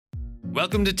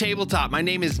Welcome to Tabletop. My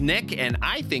name is Nick, and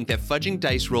I think that fudging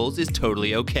dice rolls is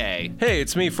totally okay. Hey,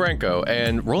 it's me, Franco,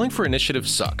 and rolling for initiative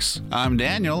sucks. I'm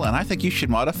Daniel, and I think you should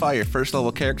modify your first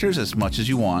level characters as much as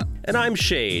you want. And I'm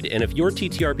Shade, and if your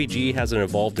TTRPG hasn't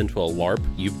evolved into a LARP,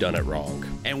 you've done it wrong.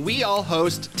 And we all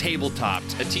host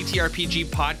Tabletopped, a TTRPG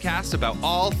podcast about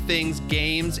all things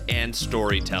games and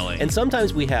storytelling. And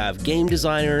sometimes we have game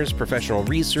designers, professional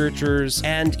researchers,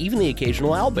 and even the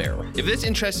occasional owlbear. If this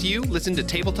interests you, listen to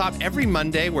Tabletop every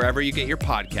Monday wherever you get your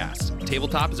podcasts.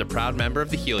 Tabletop is a proud member of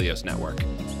the Helios Network.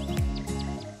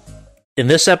 In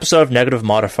this episode of Negative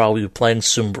Modifier, we'll be playing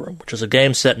Sumbarum, which is a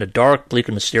game set in a dark, bleak,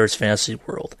 and mysterious fantasy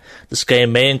world. This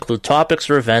game may include topics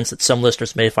or events that some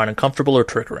listeners may find uncomfortable or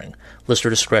triggering.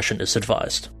 Listener discretion is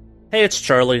advised. Hey, it's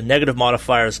Charlie, Negative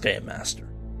Modifier's Game Master.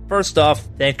 First off,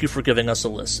 thank you for giving us a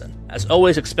listen. As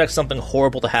always, expect something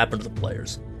horrible to happen to the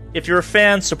players. If you're a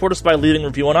fan, support us by leaving a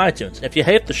review on iTunes, and if you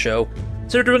hate the show,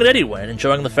 consider doing it anyway and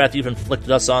enjoying the fact that you've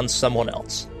inflicted us on someone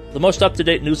else. For the most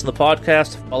up-to-date news in the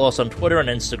podcast, follow us on Twitter and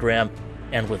Instagram.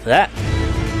 And with that,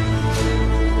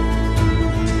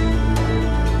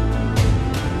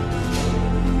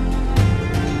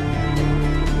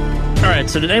 alright,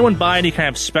 so did anyone buy any kind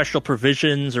of special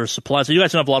provisions or supplies? So you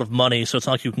guys don't have a lot of money, so it's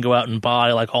not like you can go out and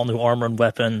buy like all new armor and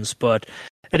weapons, but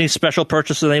any special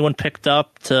purchases anyone picked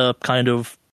up to kind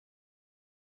of,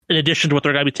 in addition to what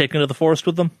they're going to be taking to the forest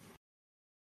with them?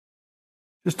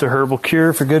 Just a herbal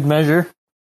cure for good measure.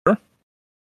 Sure.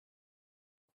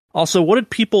 Also, what did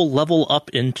people level up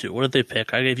into? What did they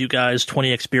pick? I gave you guys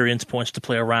 20 experience points to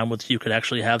play around with. You could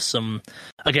actually have some...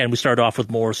 Again, we started off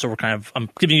with more, so we're kind of... I'm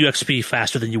giving you XP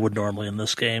faster than you would normally in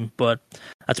this game, but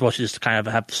that's mostly just to kind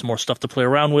of have some more stuff to play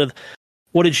around with.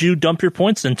 What did you dump your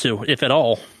points into, if at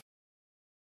all?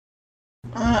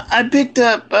 I picked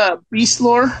up Beast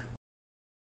Lore,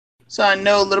 so I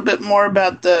know a little bit more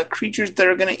about the creatures that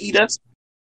are going to eat us.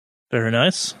 Very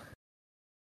nice.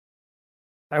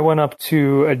 I went up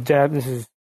to Adept, this is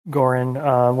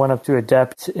Goran, went up to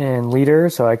Adept in Leader,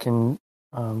 so I can,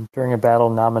 during a battle,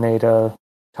 nominate a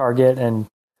target, and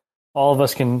all of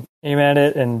us can aim at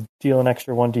it and deal an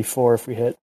extra 1d4 if we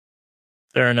hit.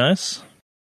 Very nice.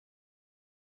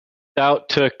 Stout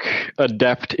took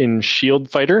Adept in Shield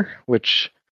Fighter,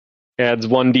 which adds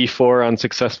 1d4 on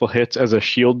successful hits as a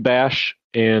shield bash,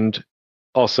 and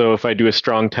also if I do a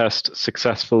strong test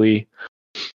successfully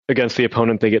against the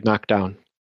opponent, they get knocked down.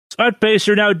 So at base,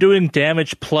 you're now doing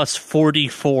damage plus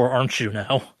 44, aren't you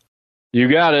now? You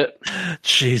got it.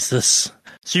 Jesus.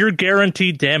 So your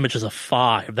guaranteed damage is a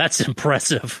 5. That's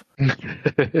impressive.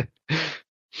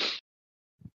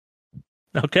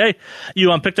 Okay.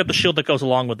 You picked up the shield that goes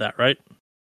along with that, right?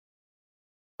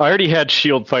 I already had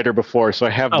Shield Fighter before, so I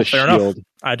have the fair shield. Enough.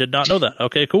 I did not know that.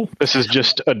 Okay, cool. This is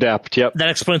just Adept, yep. That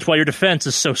explains why your defense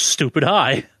is so stupid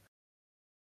high.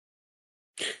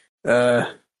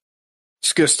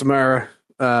 Skistamara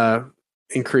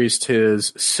increased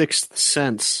his sixth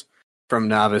sense from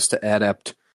novice to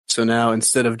adept. So now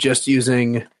instead of just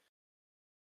using,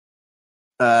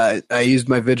 I used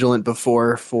my vigilant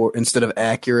before for instead of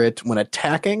accurate when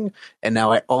attacking, and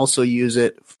now I also use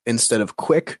it instead of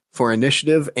quick for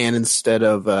initiative and instead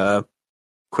of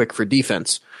quick for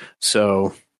defense.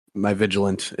 So my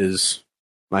vigilant is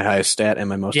my highest stat and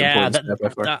my most important stat by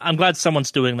far. I'm glad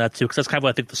someone's doing that too, because that's kind of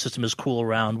what I think the system is cool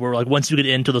around, where like once you get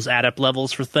into those adept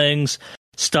levels for things,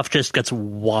 stuff just gets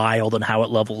wild in how it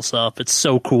levels up. It's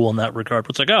so cool in that regard.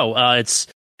 It's like,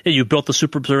 you built the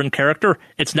super observant character,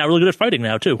 it's now really good at fighting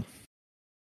now too.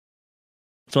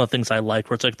 It's one of the things I like,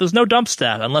 where it's like, there's no dump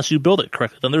stat unless you build it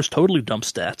correctly, then there's totally dump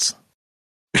stats.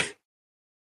 Is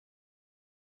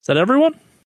that everyone? I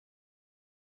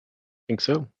think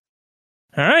so.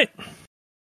 Alright.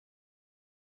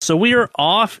 So we are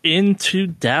off into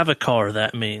Davokar,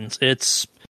 that means. It's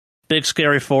big,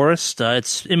 scary forest.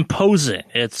 It's imposing.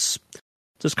 It's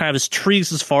just kind of as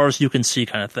trees as far as you can see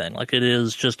kind of thing. Like, it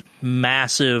is just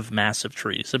massive, massive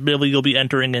trees. Admittedly, you'll be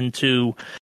entering into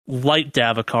light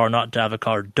Davokar, not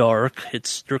Davokar dark.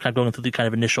 You're kind of going through the kind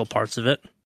of initial parts of it,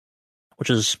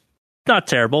 which is not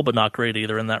terrible, but not great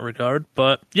either in that regard.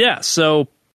 But yeah, so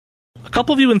a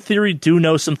couple of you in theory do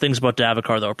know some things about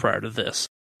Davokar, though, prior to this.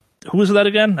 Who is that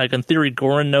again? Like, in theory,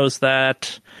 Goran knows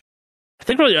that. I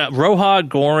think really Roha,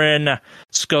 Goran,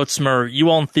 Skotsmer, you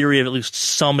all in theory have at least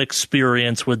some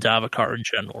experience with Davokar in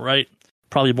general, right?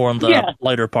 Probably more on the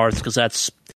lighter parts, because that's...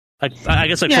 I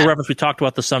guess, for reference, we talked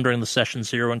about this some during the session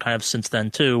 0 and kind of since then,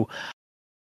 too.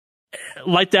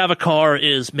 Light Davokar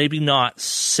is maybe not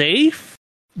safe,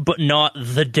 but not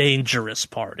the dangerous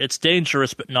part. It's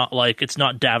dangerous, but not like... It's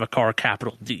not Davokar,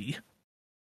 capital D.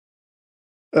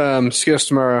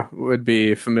 Skistamara would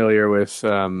be familiar with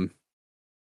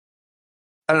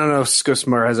I don't know if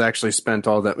Skusmar has actually spent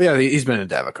all that. Yeah, he's been in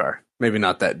Davokar. Maybe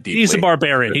not that deeply. He's a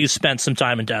barbarian. He's spent some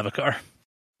time in Davokar.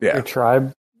 Yeah.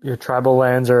 Your tribal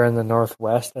lands are in the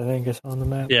northwest, I think, is on the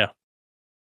map. Yeah.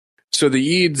 So the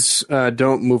Eads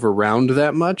don't move around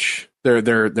that much.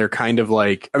 They're kind of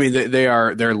like, I mean,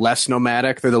 they're less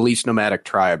nomadic. They're the least nomadic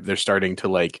tribe. They're starting to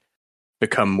like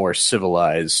become more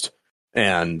civilized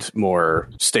and more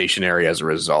stationary as a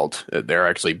result. They're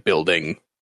actually building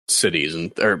cities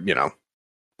and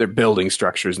they're building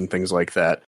structures and things like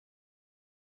that.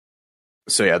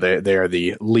 So yeah, they are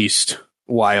the least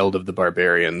wild of the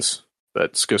barbarians,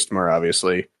 but Skustmar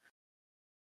obviously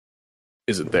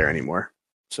isn't there anymore.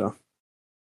 So,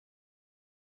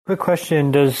 quick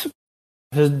question: Does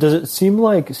it seem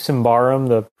like Symbaroum,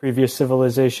 the previous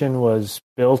civilization, was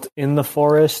built in the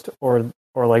forest, or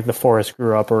like the forest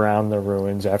grew up around the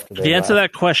ruins after they The answer to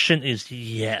left? that question is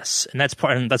yes, and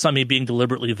that's not me being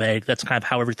deliberately vague. That's kind of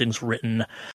how everything's written.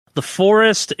 The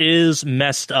forest is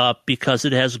messed up because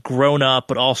it has grown up,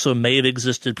 but also may have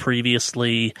existed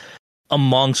previously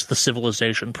amongst the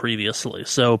civilization previously.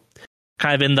 So,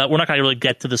 kind of in that, we're not going to really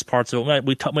get to this parts of it.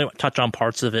 We might touch on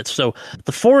parts of it. So,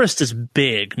 the forest is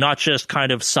big, not just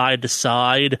kind of side to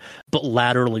side, but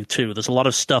laterally too. There's a lot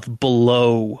of stuff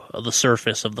below the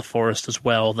surface of the forest as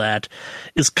well that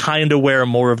is kind of where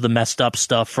more of the messed up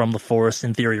stuff from the forest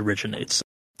in theory originates.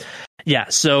 Yeah,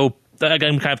 so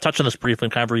again, kind of touch on this briefly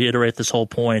and kind of reiterate this whole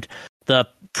point. The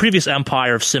previous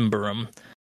empire of Symbaroum,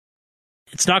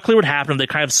 it's not clear what happened. They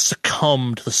kind of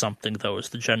succumbed to something, though, is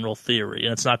the general theory.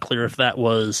 And it's not clear if that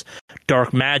was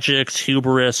dark magics,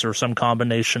 hubris, or some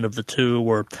combination of the two,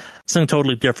 or something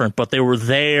totally different. But they were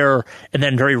there, and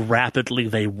then very rapidly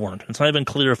they weren't. It's not even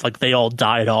clear if they all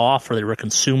died off or they were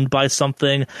consumed by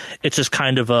something. It's just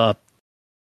kind of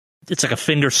it's like a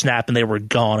finger snap and they were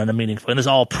gone in a meaningful way. And this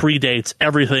all predates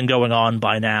everything going on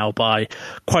by now by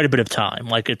quite a bit of time.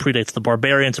 Like, it predates the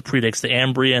barbarians, it predates the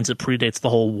Ambrians, it predates the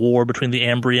whole war between the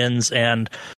Ambrians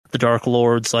and the Dark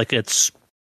Lords. Like, it's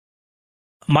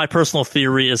my personal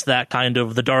theory is that kind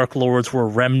of the Dark Lords were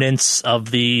remnants of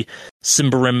the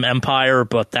Symbaroum Empire,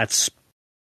 but that's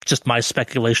just my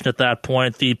speculation at that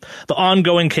point. The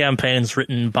ongoing campaigns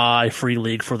written by Free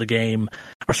League for the game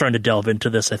are starting to delve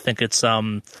into this. I think it's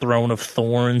Throne of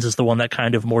Thorns is the one that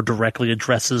kind of more directly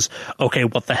addresses, okay,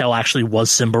 what the hell actually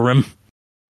was Symbaroum?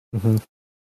 Mm-hmm.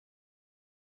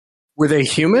 Were they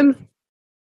human?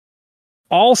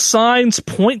 All signs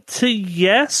point to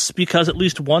yes, because at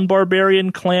least one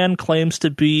barbarian clan claims to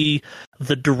be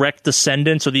the direct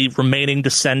descendants or the remaining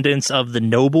descendants of the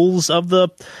nobles of the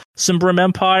Symbaroum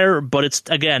Empire, but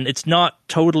it's not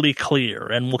totally clear,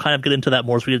 and we'll kind of get into that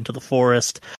more as we get into the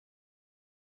forest.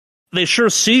 They sure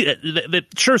it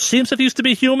sure seems that they used to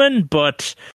be human,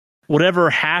 but whatever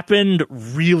happened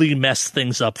really messed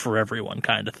things up for everyone,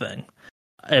 kind of thing.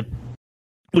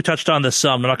 We touched on this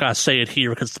some. I'm not going to say it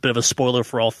here because it's a bit of a spoiler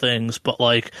for all things, but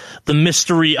the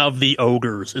mystery of the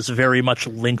ogres is very much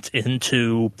linked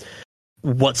into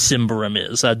what Symbaroum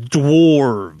is.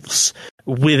 Dwarves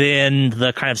within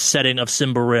the kind of setting of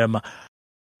Symbaroum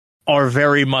are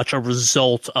very much a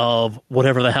result of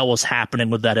whatever the hell was happening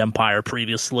with that empire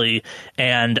previously,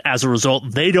 and as a result,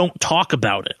 they don't talk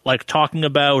about it. Like, talking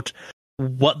about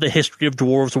what the history of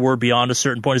dwarves were beyond a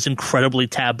certain point is incredibly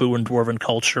taboo in dwarven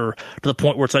culture, to the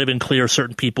point where it's not even clear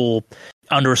certain people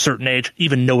under a certain age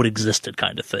even know it existed,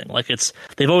 kind of thing.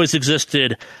 They've always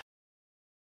existed,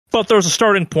 but there's a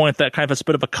starting point that kind of has a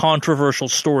bit of a controversial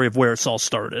story of where it's all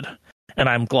started. And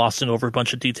I'm glossing over a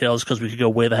bunch of details because we could go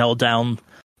way the hell down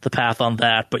the path on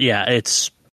that. But yeah, it's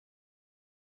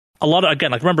a lot of,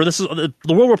 again, remember, this is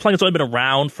the world we're playing has only been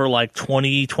around for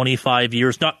 20, 25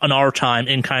 years, not in our time,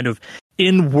 in kind of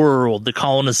in-world, the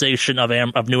colonization of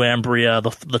New Ambria,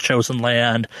 the Chosen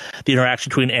Land, the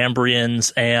interaction between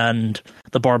Ambrians and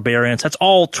the barbarians. That's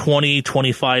all 20,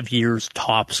 25 years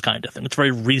tops, kind of thing. It's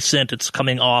very recent. It's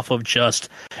coming off of just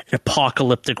an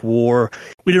apocalyptic war.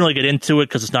 We didn't really get into it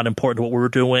because it's not important to what we're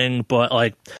doing, but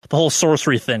the whole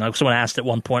sorcery thing, someone asked at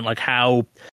one point, how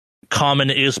common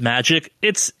is magic.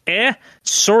 It's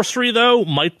sorcery, though,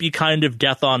 might be kind of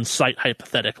death on sight,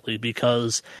 hypothetically,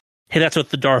 because hey, that's what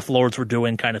the Dark Lords were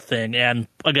doing, kind of thing. And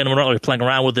again, we're not really playing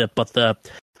around with it, but the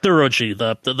Thurogy,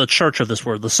 the church of this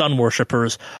world, the sun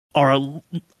worshippers, are a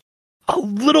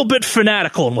little bit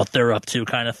fanatical in what they're up to,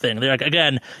 kind of thing. They're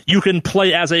again, you can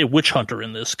play as a witch hunter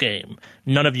in this game.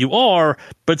 None of you are,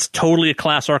 but it's totally a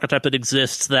class archetype that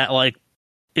exists that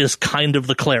is kind of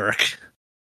the cleric.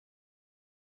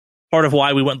 Part of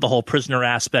why we went the whole prisoner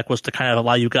aspect was to kind of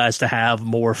allow you guys to have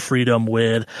more freedom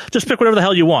with just pick whatever the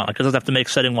hell you want. It doesn't have to make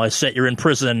setting-wise set. You're in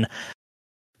prison.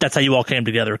 That's how you all came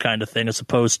together, kind of thing, as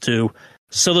opposed to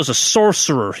So there's a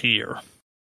sorcerer here.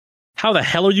 How the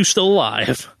hell are you still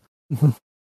alive? Does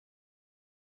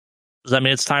that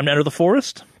mean it's time to enter the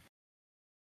forest?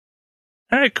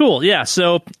 All right, cool. Yeah,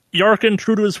 so Yarkin,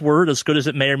 true to his word, as good as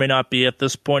it may or may not be at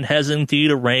this point, has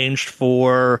indeed arranged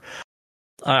for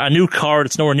a new cart.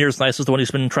 It's nowhere near as nice as the one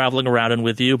he's been traveling around in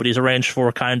with you, but he's arranged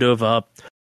for kind of a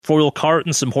four-wheel cart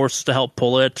and some horses to help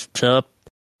pull it to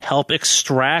help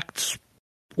extract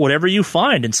whatever you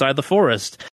find inside the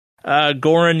forest.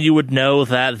 Goran, you would know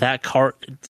that cart,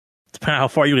 depending on how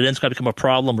far you get in, it's going to become a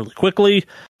problem really quickly.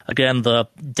 Again, the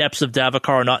depths of Davokar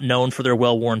are not known for their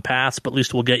well-worn paths, but at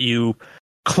least will get you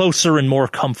closer and more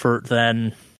comfort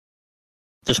than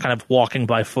just kind of walking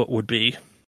by foot would be.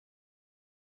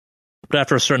 But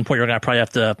after a certain point, you're going to probably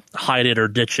have to hide it or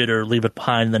ditch it or leave it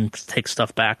behind and then take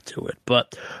stuff back to it.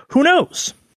 But who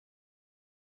knows?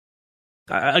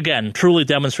 Again, truly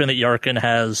demonstrating that Yarkin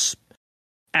has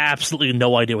absolutely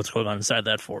no idea what's going on inside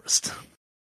that forest.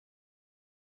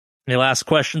 Any last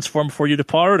questions for him before you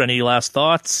depart? Any last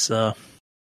thoughts?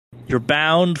 You're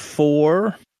bound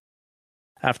for...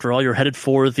 After all, you're headed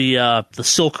for the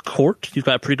Silk Court. You've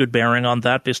got a pretty good bearing on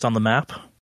that based on the map.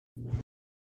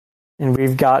 And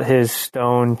we've got his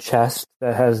stone chest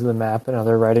that has the map and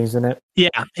other writings in it. Yeah,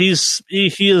 he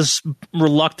is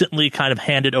reluctantly kind of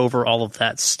handed over all of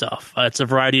that stuff. It's a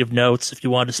variety of notes. If you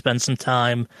wanted to spend some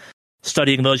time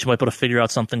studying those, you might be able to figure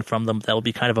out something from them. That will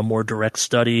be kind of a more direct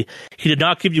study. He did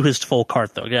not give you his full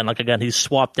cart, though. Again, he's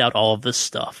swapped out all of this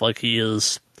stuff. Like, he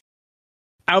is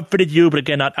outfitted you, but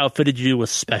again, not outfitted you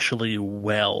especially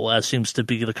well, as seems to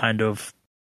be the kind of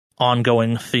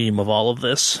ongoing theme of all of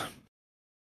this.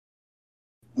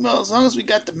 Well, as long as we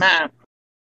got the map.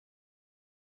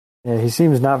 Yeah, he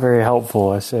seems not very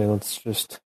helpful. I say let's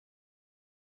just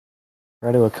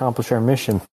try to accomplish our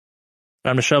mission.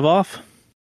 Time to shove off?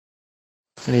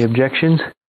 Any objections?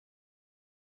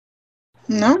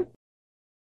 No.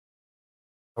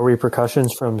 No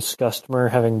repercussions from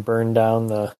Skustmer having burned down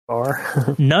the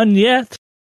bar? None yet.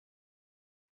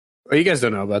 Oh, you guys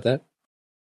don't know about that?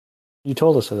 You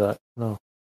told us of that. No.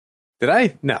 Did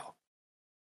I? No.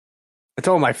 I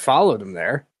told him I followed him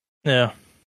there. Yeah.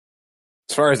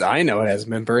 As far as I know, it hasn't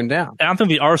been burned down. I don't think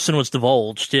the arson was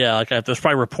divulged. Yeah, there's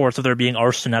probably reports of there being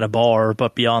arson at a bar,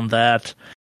 but beyond that,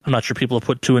 I'm not sure people have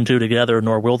put two and two together,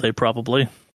 nor will they probably.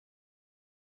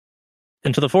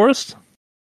 Into the forest?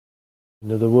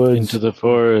 Into the woods. Into the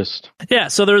forest. Yeah,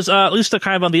 so there's at least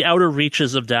kind of on the outer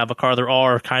reaches of Davokar, there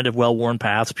are kind of well-worn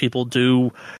paths. People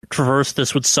do traverse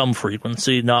this with some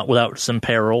frequency, not without some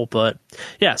peril. But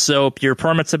yeah, so your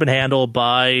permits have been handled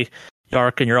by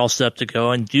Yark, and you're all set to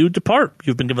go, and you depart.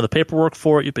 You've been given the paperwork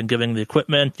for it. You've been given the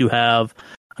equipment. You have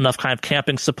enough kind of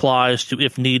camping supplies to,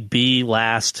 if need be,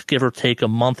 last, give or take, a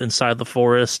month inside the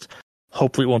forest.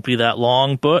 Hopefully it won't be that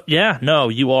long. But yeah, no,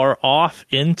 you are off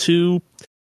into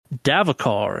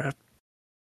Davokar.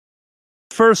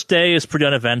 First day is pretty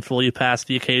uneventful. You pass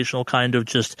the occasional kind of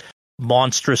just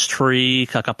monstrous tree,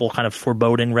 a couple kind of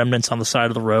foreboding remnants on the side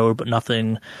of the road, but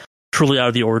nothing truly out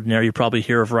of the ordinary. You probably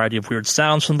hear a variety of weird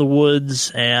sounds from the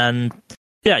woods, and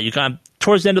yeah, you kind of,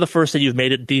 towards the end of the first day, you've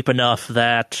made it deep enough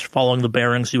that, following the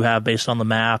bearings you have based on the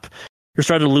map, you're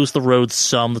starting to lose the road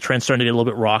some. The train's starting to get a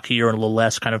little bit rockier and a little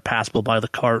less kind of passable by the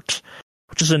cart,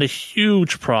 which isn't a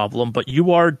huge problem, but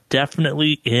you are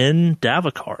definitely in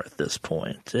Davokar at this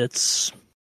point. It's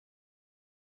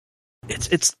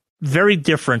very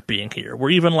different being here. Where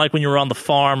even like when you were on the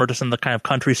farm or just in the kind of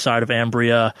countryside of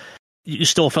Ambria, you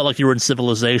still felt like you were in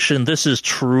civilization. This is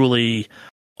truly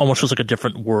almost feels like a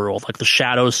different world. Like the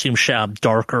shadows seem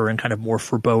darker and kind of more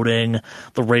foreboding.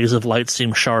 The rays of light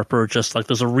seem sharper. Just like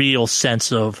there's a real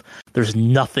sense of there's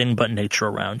nothing but nature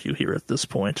around you here at this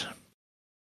point.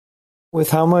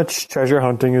 With how much treasure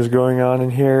hunting is going on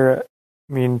in here,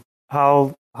 I mean,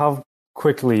 how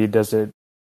quickly do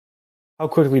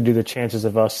the chances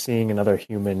of us seeing another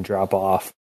human drop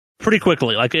off? Pretty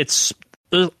quickly. Like there's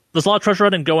a lot of treasure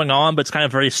hunting going on, but it's kind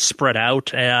of very spread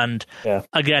out. And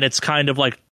again, it's kind of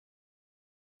like,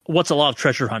 what's a lot of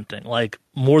treasure hunting? Like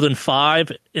more than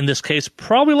 5 in this case,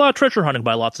 probably a lot of treasure hunting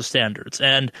by lots of standards.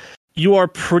 And you are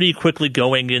pretty quickly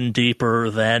going in deeper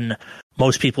than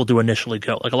most people do initially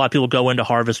go. Like a lot of people go into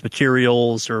harvest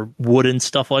materials or wood and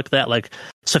stuff like that, like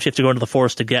stuff you have to go into the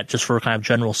forest to get just for kind of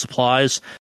general supplies.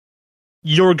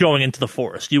 You're going into the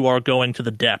forest. You are going to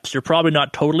the depths. You're probably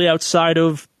not totally outside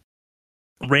of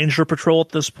ranger patrol at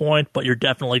this point, but you're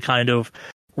definitely kind of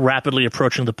rapidly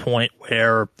approaching the point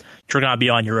where you're going to be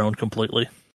on your own completely.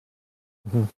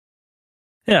 Mm-hmm.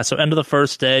 Yeah, so end of the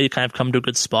first day, you kind of come to a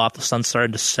good spot. The sun's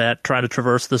starting to set. Trying to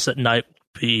traverse this at night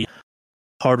would be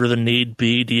harder than need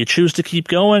be. Do you choose to keep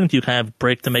going? Do you kind of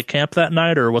break to make camp that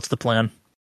night, or what's the plan?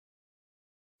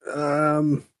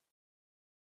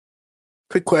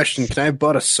 Quick question. Can I have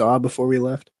bought a saw before we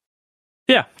left?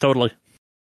 Yeah, totally. Do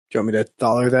you want me to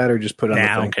dollar that or just put it on the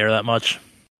I thing? don't care that much.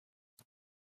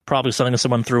 Probably something that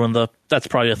someone threw in the... That's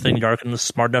probably a thing Yarkin is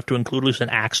smart enough to include, at least an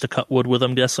axe to cut wood with,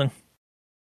 I'm guessing.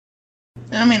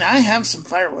 I mean, I have some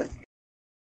firewood.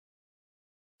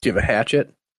 Do you have a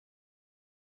hatchet?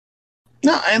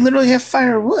 No, I literally have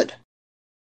firewood. I'm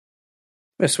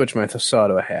going to switch my saw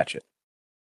to a hatchet.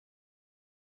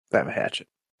 I have a hatchet.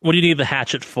 What do you need the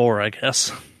hatchet for, I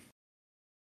guess?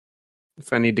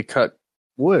 If I need to cut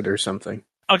wood or something.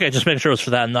 Okay, just make sure it's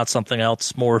for that and not something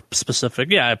else more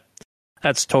specific. Yeah,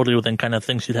 that's totally within kind of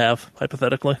things you'd have,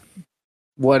 hypothetically.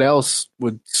 What else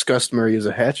would Scustmer use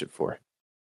a hatchet for?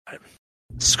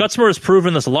 Scutsmer has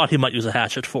proven there's a lot he might use a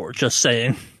hatchet for, just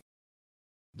saying.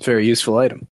 It's a very useful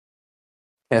item.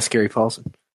 Ask Gary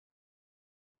Paulson.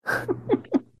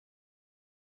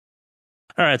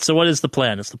 All right, so what is the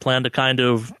plan? Is the plan to kind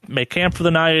of make camp for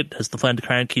the night? Is the plan to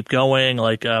kind of keep going?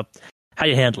 Like, how are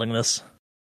you handling this?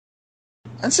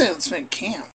 I'd say let's make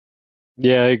camp.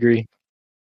 Yeah, I agree.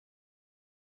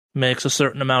 Makes a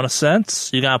certain amount of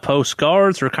sense. You got to post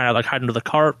guards or kind of like hide under the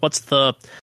cart?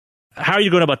 How are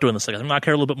you going about doing this? I'm going to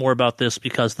care a little bit more about this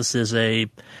because this is a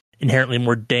inherently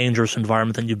more dangerous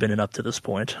environment than you've been in up to this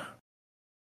point.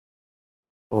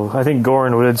 Well, I think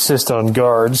Goran would insist on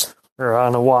guards or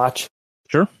on a watch.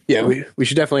 Sure. Yeah, we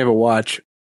should definitely have a watch.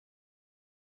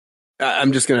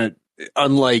 I'm just going to,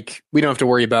 unlike, we don't have to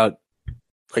worry about,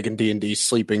 like in D&D,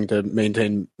 sleeping to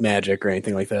maintain magic or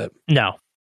anything like that. No.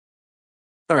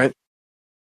 All right.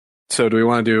 So do we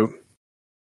want to do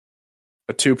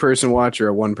a 2-person watch or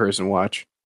a 1-person watch?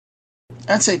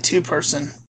 I'd say 2-person.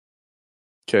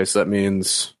 Okay, so that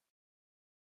means,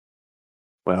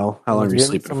 well, how long are you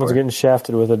sleeping Someone's for? getting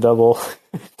shafted with a double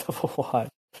watch.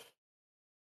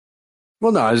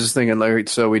 Well, no, I was just thinking, like,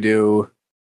 so we do,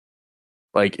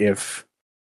 like, if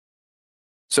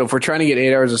we're trying to get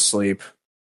 8 hours of sleep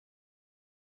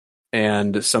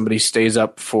and somebody stays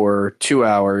up for 2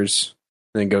 hours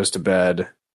and then goes to bed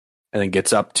and then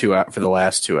gets up for the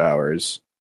last 2 hours,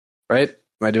 right?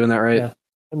 Am I doing that right? Yeah,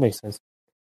 that makes sense.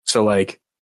 So, like,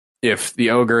 if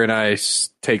the ogre and I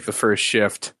take the first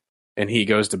shift and he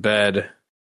goes to bed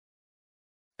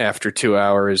after 2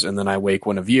 hours and then I wake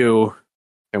one of you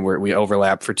and we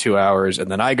overlap for 2 hours and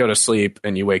then I go to sleep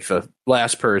and you wake the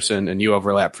last person and you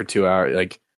overlap for 2 hours,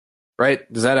 like,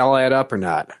 right? Does that all add up or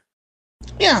not?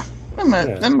 Yeah, that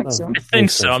makes sense. I think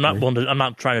so. I'm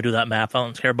not trying to do that math. I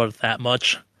don't care about it that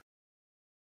much.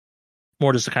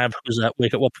 More just to kind of who's that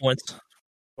wake at what points.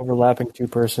 Overlapping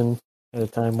 2-person at a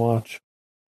time watch.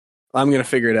 I'm going to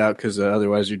figure it out because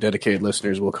otherwise your dedicated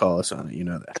listeners will call us on it. You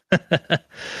know that.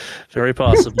 Very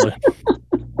possibly.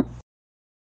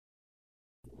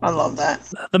 I love that.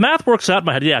 The math works out in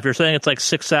my head. Yeah, if you're saying it's like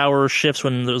 6-hour shifts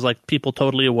when there's like people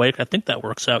totally awake, I think that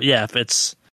works out. Yeah, if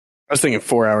it's... I was thinking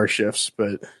 4-hour shifts,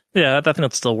 but... Yeah, I think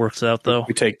that still works out, though.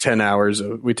 We take 10 hours.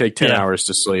 We take 10 hours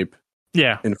to sleep.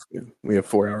 Yeah. And we have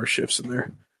 4-hour shifts in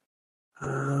there.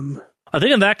 I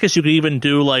think in that case you could even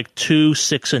do like 2,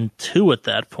 6, and 2 at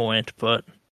that point, but...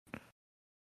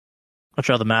 Not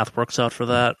sure how the math works out for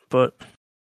that, but...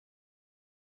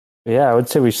 Yeah, I would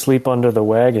say we sleep under the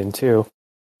wagon, too.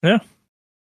 Yeah.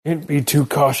 Can't be too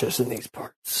cautious in these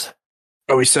parts.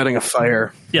 Are we setting a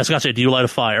fire? Yeah, I was going to say, do you light a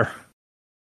fire?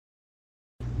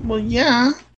 Well,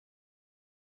 yeah.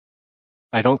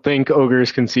 I don't think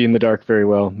ogres can see in the dark very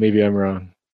well. Maybe I'm wrong.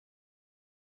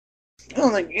 I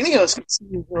don't think any of us can see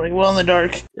really well in the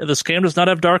dark. Yeah, this game does not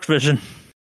have dark vision.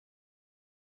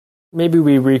 Maybe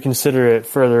we reconsider it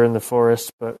further in the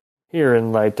forest, but here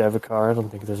in Light Devakar, I don't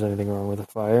think there's anything wrong with a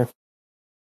fire.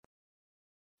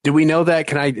 Do we know that?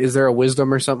 Is there a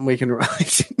wisdom or something we can...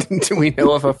 Do we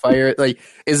know if a fire... Like,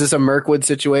 is this a Mirkwood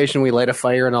situation? We light a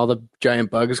fire and all the giant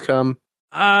bugs come?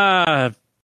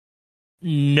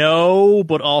 No,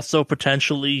 but also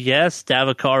potentially yes.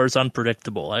 Davakar is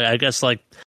unpredictable. I guess, like,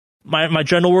 my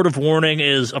general word of warning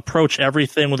is approach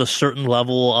everything with a certain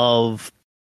level of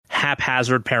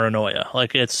haphazard paranoia.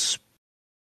 Like, it's...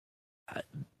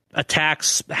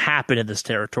 Attacks happen in this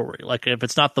territory. Like, if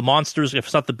it's not the monsters, if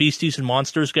it's not the beasties and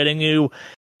monsters getting you,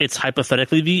 it's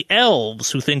hypothetically the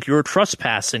elves who think you're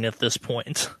trespassing at this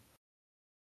point.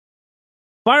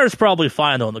 Fire's probably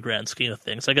fine, though, in the grand scheme of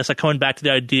things. I guess coming back to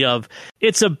the idea of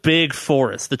it's a big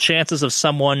forest. The chances of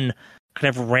someone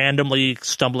kind of randomly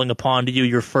stumbling upon you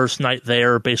your first night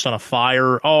there based on a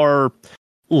fire are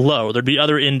low. There'd be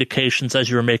other indications as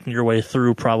you were making your way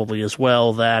through probably as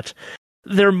well that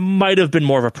there might have been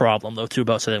more of a problem, though, too,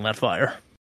 about setting that fire.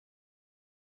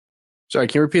 Sorry,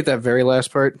 can you repeat that very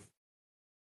last part?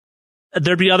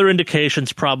 There'd be other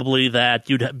indications probably that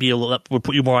you'd be able to, would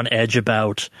put you more on edge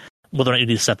about whether or not you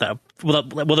need to set that,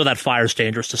 whether that fire is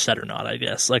dangerous to set or not, I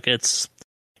guess. Like, it's,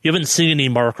 you haven't seen any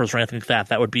markers or anything like that.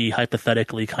 That would be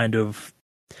hypothetically kind of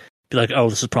be like, oh,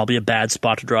 this is probably a bad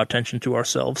spot to draw attention to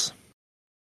ourselves.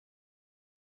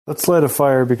 Let's light a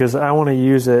fire because I want to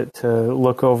use it to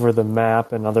look over the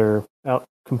map and other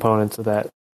components of that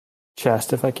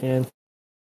chest if I can.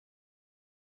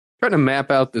 Trying to map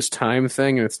out this time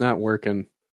thing and it's not working.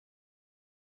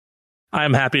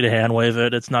 I'm happy to hand wave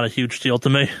it. It's not a huge deal to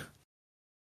me.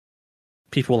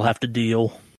 People will have to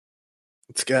deal.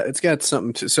 It's got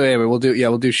something to. So anyway,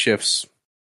 we'll do shifts.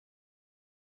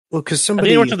 Well, because I somebody.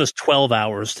 think it works with this 12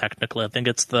 hours technically. I think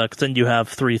it's because then you have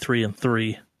 3, 3, and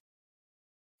 3.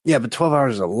 Yeah, but 12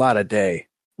 hours is a lot a day.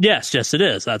 Yes, it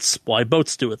is. That's why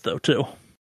boats do it though too.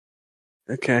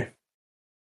 Okay.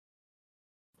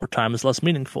 Where time is less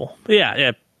meaningful. But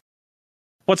yeah.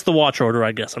 What's the watch order,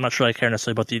 I guess? I'm not sure I care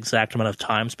necessarily about the exact amount of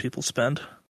times people spend.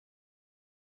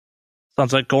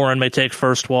 Sounds like Goran may take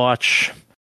first watch.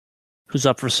 Who's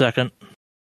up for second?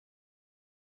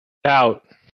 Out.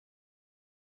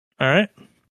 All right.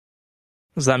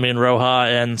 Does that mean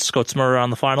Roja and Skotsmer are on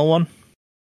the final one?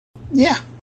 Yeah.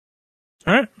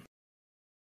 All right.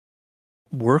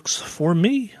 Works for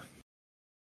me.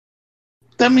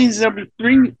 That means there'll be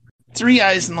three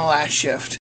eyes in the last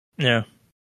shift. Yeah.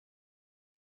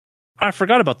 I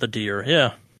forgot about the deer,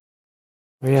 yeah.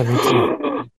 Oh, yeah, me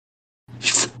too. You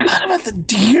forgot about the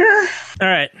deer? All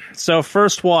right, so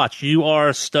first watch. You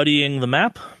are studying the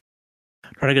map,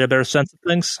 trying to get a better sense of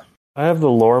things. I have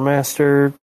the Lore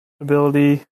Master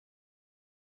ability.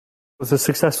 With a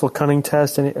successful cunning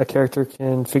test, a character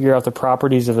can figure out the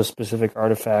properties of a specific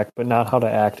artifact, but not how to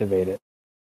activate it.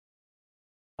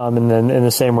 And then, in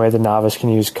the same way, the novice can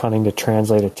use cunning to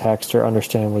translate a text or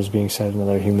understand what is being said in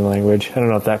another human language. I don't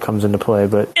know if that comes into play,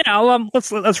 but yeah,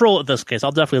 let's roll it this case.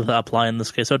 I'll definitely apply in this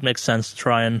case. So it makes sense to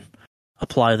try and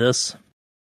apply this.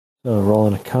 So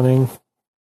rolling a cunning.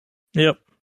 Yep.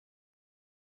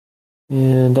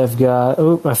 And I've got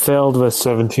I failed with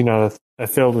 17 out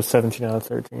of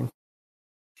 13.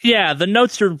 Yeah, the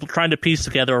notes you're trying to piece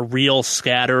together are real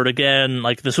scattered again.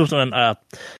 Like, this wasn't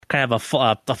kind of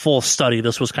a full study.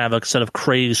 This was kind of a set of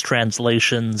crazed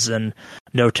translations and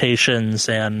notations,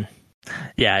 and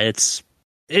yeah, it's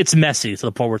messy to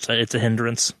the point where it's a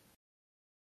hindrance.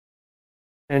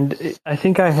 And I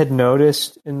think I had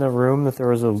noticed in the room that there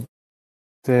was a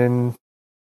thin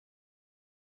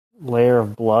layer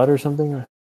of blood or something.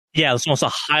 Yeah, there's almost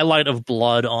a highlight of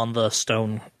blood on the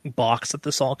stone box that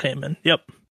this all came in. Yep.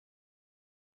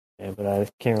 Yeah, but I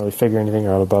can't really figure anything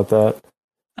out about that.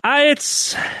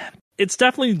 It's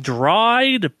definitely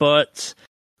dried, but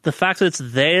the fact that it's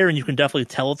there and you can definitely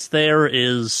tell it's there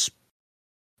is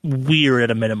weird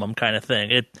at a minimum kind of thing.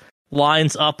 It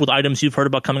lines up with items you've heard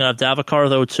about coming out of Davokar,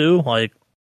 though, too. Like,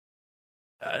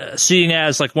 seeing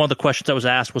as, like, one of the questions that was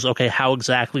asked was, okay, how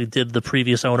exactly did the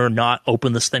previous owner not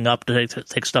open this thing up to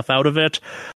take stuff out of it?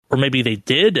 Or maybe they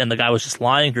did, and the guy was just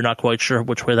lying. You're not quite sure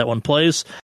which way that one plays.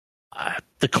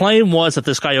 The claim was that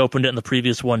this guy opened it and the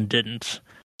previous one didn't.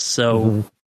 So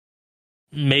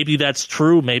maybe that's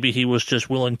true. Maybe he was just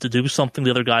willing to do something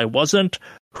the other guy wasn't.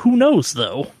 Who knows,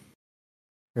 though?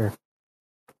 Sure.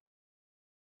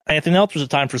 Anything else? Or is it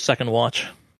time for second watch?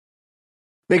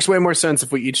 Makes way more sense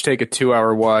if we each take a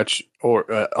 2-hour watch or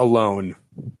alone.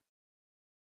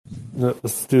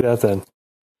 Let's do that then.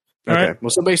 Okay. Right.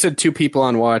 Well, somebody said 2 people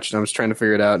on watch, and I was trying to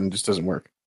figure it out, and it just doesn't work.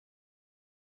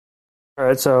 All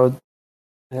right, so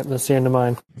that's the end of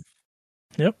mine.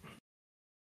 Yep.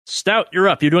 Stout, you're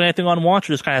up. You doing anything on watch,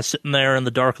 or just kind of sitting there in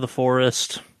the dark of the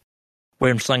forest,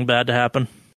 waiting for something bad to happen?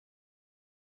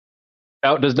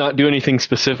 Stout does not do anything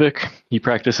specific. He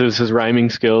practices his rhyming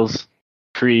skills.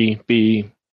 Tree,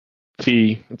 bee,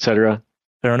 fee, etc.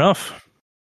 Fair enough.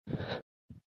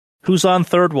 Who's on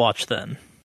third watch, then?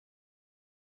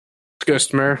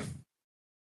 Gustmer.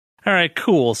 All right,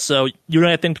 cool. So you doing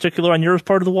anything particular on your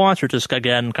part of the watch, or just,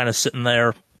 again, kind of sitting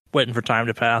there waiting for time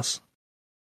to pass?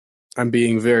 I'm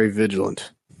being very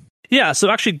vigilant. Yeah,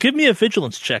 so actually give me a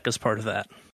vigilance check as part of that.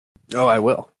 Oh, I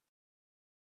will.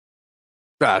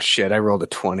 Ah, shit, I rolled a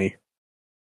 20.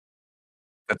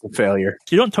 That's a failure.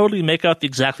 You don't totally make out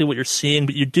exactly what you're seeing,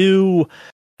 but you do,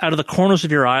 out of the corners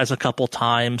of your eyes a couple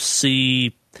times,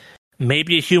 see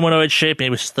maybe a humanoid shape,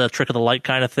 maybe it's the trick of the light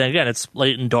kind of thing. Again, it's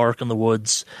late and dark in the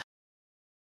woods.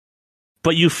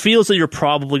 But you feel that you're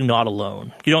probably not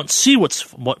alone. You don't see what's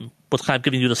kind of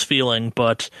giving you this feeling,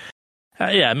 but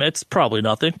yeah, I mean, it's probably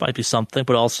nothing. Might be something,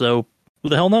 but also, who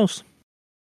the hell knows?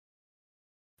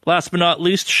 Last but not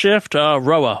least, Shift,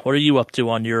 Roa, what are you up to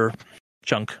on your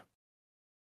chunk?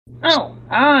 Oh,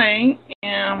 I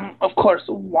am, of course,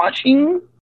 watching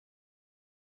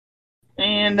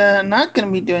and not going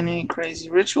to be doing any crazy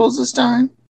rituals this time.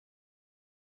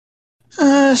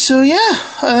 So yeah,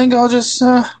 I think I'll just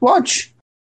watch.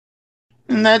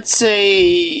 And that's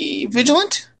a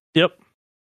vigilant? Yep.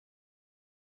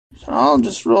 So I'll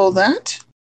just roll that.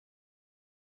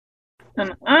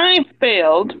 And I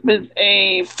failed with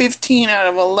a 15 out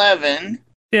of 11.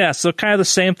 Yeah, so kind of the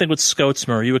same thing with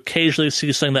Scotsmer. You occasionally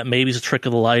see something that maybe is a trick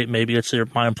of the light, maybe it's your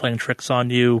mind playing tricks on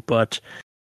you, but...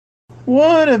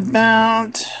 What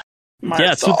about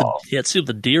Marthal? Let's see what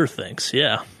the deer thinks,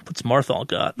 yeah. What's Marthal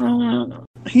got?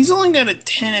 He's only got a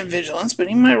 10 in vigilance, but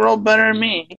he might roll better than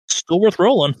me. Still worth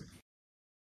rolling.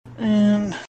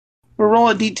 And we'll roll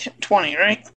a d20,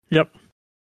 right? Yep.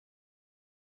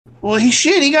 Well,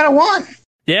 he got a 1.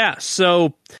 Yeah,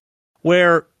 so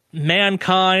where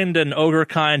mankind and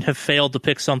ogrekind have failed to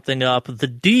pick something up, the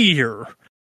deer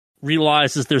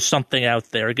realizes there's something out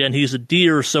there. Again, he's a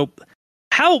deer, so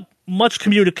how much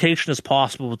communication is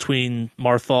possible between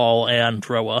Marthal and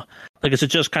Roa? Like, is it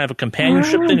just kind of a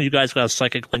companionship thing, or you guys got a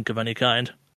psychic link of any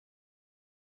kind?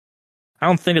 I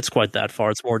don't think it's quite that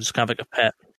far. It's more just kind of like a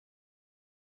pet.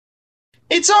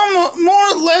 It's almost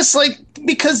more or less like,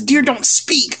 because deer don't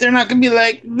speak, they're not going to be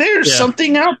like, there's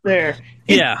something out there.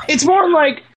 It's more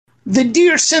like the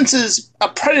deer senses a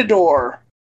predator,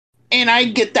 and I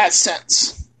get that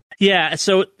sense. Yeah,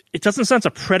 so it doesn't sense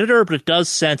a predator, but it does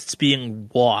sense it's being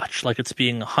watched, like it's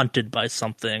being hunted by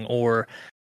something, or...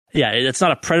 Yeah, it's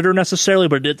not a predator necessarily,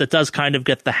 but it does kind of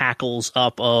get the hackles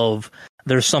up of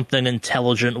there's something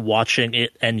intelligent watching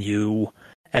it and you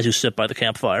as you sit by the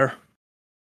campfire.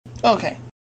 Okay.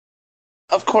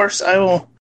 Of course, I will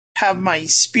have my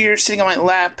spear sitting on my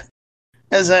lap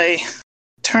as I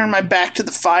turn my back to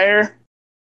the fire.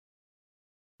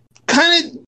 Kind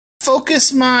of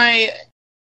focus my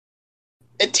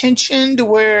attention to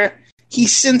where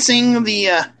he's sensing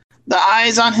the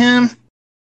eyes on him.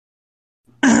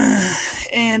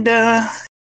 And,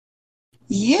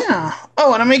 yeah.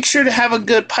 Oh, and I make sure to have a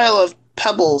good pile of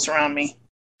pebbles around me.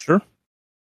 Sure.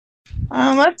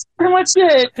 That's pretty much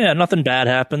it. Yeah, nothing bad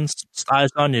happens. It's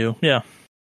eyes on you. Yeah.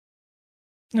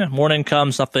 Yeah, morning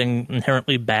comes, nothing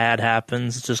inherently bad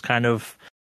happens. It's just kind of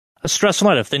a stressful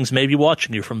night of things may be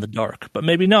watching you from the dark, but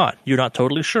maybe not. You're not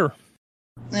totally sure.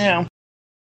 Yeah.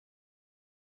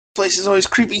 Place is always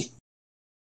creepy.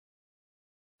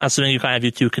 That's something you kind of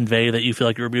have to convey that you feel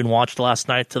like you were being watched last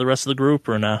night to the rest of the group,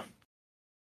 or no?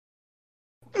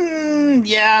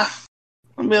 Yeah.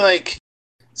 I'll be like,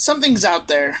 something's out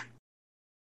there.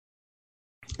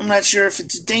 I'm not sure if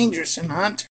it's dangerous or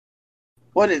not,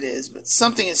 what it is, but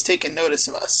something has taken notice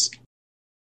of us.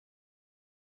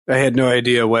 I had no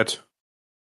idea what,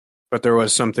 but there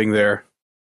was something there.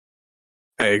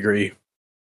 I agree.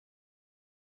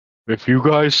 If you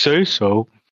guys say so.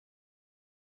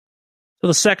 So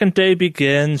the second day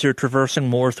begins, you're traversing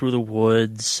more through the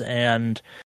woods, and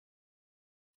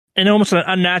in almost an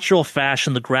unnatural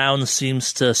fashion, the ground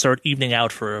seems to start evening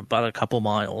out for about a couple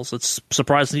miles. It's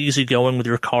surprisingly easy going with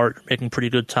your cart, making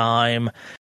pretty good time,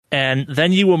 and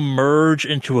then you emerge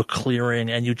into a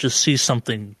clearing, and you just see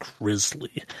something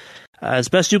grisly. As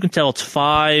best you can tell, it's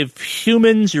 5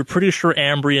 humans, you're pretty sure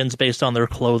Ambrians based on their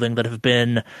clothing, that have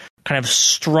been kind of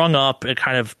strung up and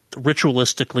kind of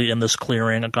ritualistically in this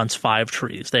clearing against 5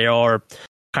 trees. They are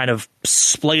kind of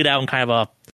splayed out in kind of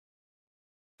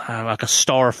like a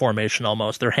star formation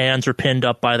almost. Their hands are pinned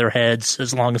up by their heads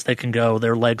as long as they can go.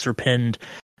 Their legs are pinned,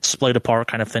 splayed apart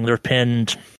kind of thing. They're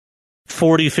pinned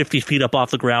 40, 50 feet up off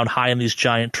the ground, high in these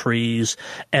giant trees,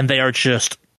 and they are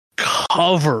just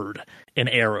covered in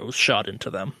arrows shot into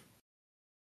them.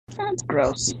 That's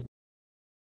gross.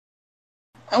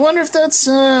 I wonder if that's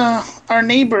our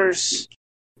neighbor's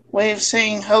way of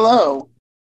saying hello.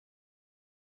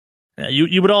 Yeah,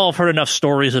 you would all have heard enough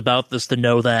stories about this to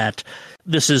know that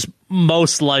this is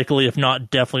most likely, if not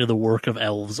definitely, the work of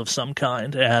elves of some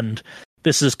kind, and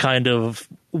this is kind of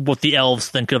what the elves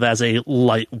think of as a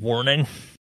light warning.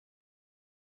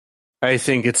 I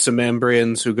think it's some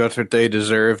Ambrians who got what they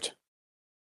deserved.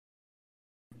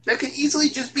 That could easily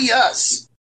just be us.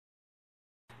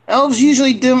 Elves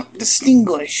usually don't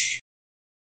distinguish.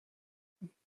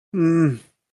 Well,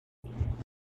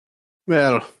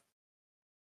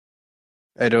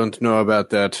 I don't know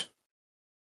about that.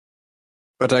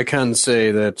 But I can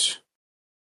say that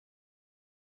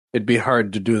it'd be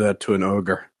hard to do that to an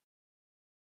ogre.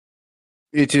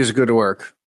 It is good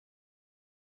work.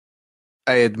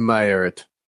 I admire it.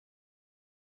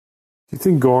 Do you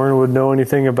think Goran would know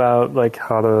anything about like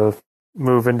how to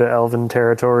move into Elven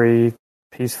territory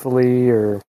peacefully,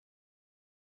 or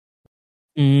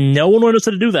no one would know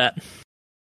how to do that.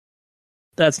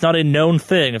 That's not a known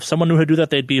thing. If someone knew how to do that,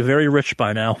 they'd be very rich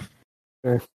by now.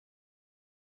 Sure.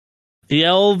 The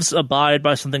elves abide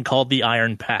by something called the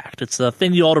Iron Pact. It's a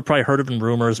thing you all have probably heard of in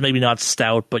rumors, maybe not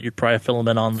stout, but you'd probably fill them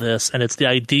in on this. And it's the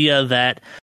idea that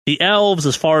the elves,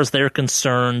 as far as they're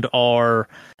concerned, are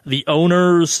the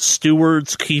owners,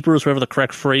 stewards, keepers, whatever the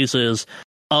correct phrase is,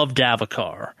 of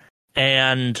Davokar.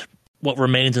 And what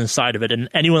remains inside of it. And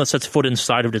anyone that sets foot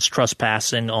inside of it is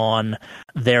trespassing on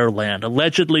their land.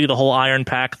 Allegedly, the whole Iron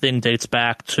Pact thing dates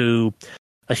back to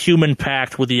a human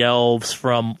pact with the elves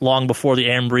from long before the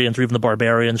Ambrians or even the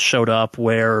barbarians showed up,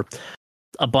 where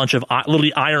a bunch of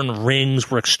literally iron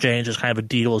rings were exchanged as kind of a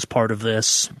deal as part of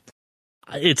this.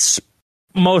 It's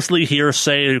mostly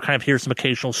hearsay. You kind of hear some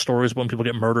occasional stories when people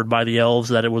get murdered by the elves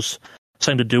that it was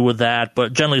something to do with that,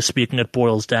 but generally speaking, it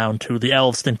boils down to the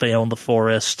elves think they own the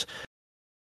forest.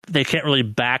 They can't really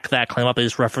back that claim up. They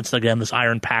just reference, again, this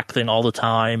Iron Pact thing all the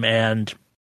time, and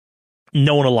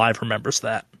no one alive remembers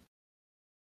that.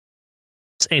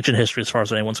 It's ancient history as far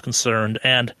as anyone's concerned,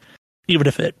 and even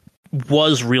if it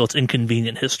was real, it's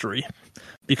inconvenient history,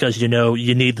 because, you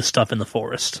need the stuff in the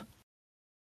forest.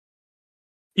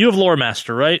 You have Lore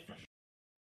Master, right?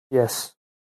 yes.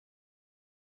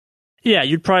 Yeah,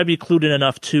 you'd probably be clued in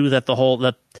enough, too,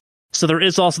 so there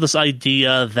is also this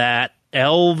idea that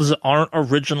elves aren't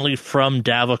originally from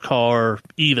Davokar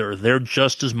either. They're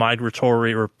just as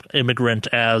migratory or immigrant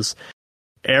as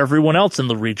everyone else in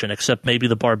the region, except maybe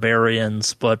the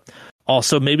barbarians, but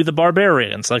also maybe the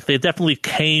barbarians. Like, they definitely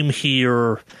came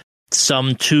here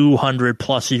some 200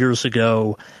 plus years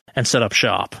ago and set up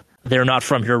shop. They're not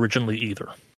from here originally either.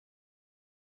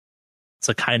 It's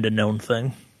a kind of known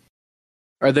thing.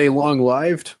 Are they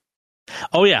long-lived?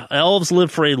 Oh yeah, elves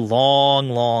live for a long,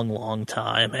 long, long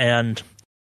time, and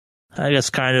I guess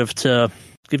kind of to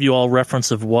give you all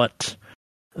reference of what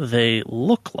they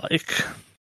look like,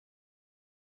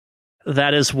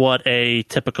 that is what a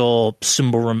typical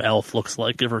Symbaroum elf looks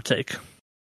like, give or take.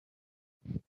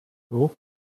 Cool.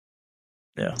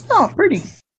 Yeah. Oh, pretty.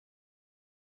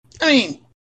 I mean,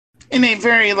 in a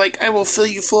very, I will fill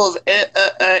you full of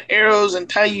arrows and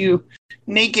tie you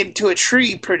naked to a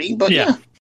tree pretty, but yeah.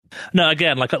 No,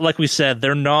 again, like we said,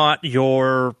 they're not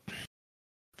your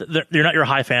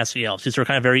high fantasy elves. These are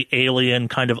kind of very alien,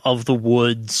 kind of the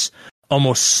woods,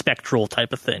 almost spectral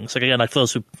type of things. Like, again, like for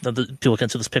those people can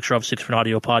see this picture, obviously, for an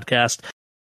audio podcast,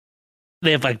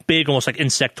 they have big, almost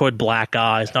insectoid black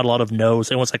eyes, not a lot of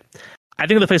nose. Almost I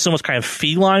think the face is almost kind of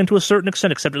feline to a certain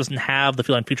extent, except it doesn't have the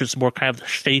feline features. It's more kind of the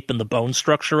shape and the bone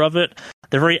structure of it.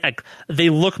 They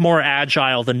look more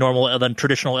agile than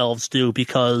traditional elves do,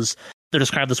 because they're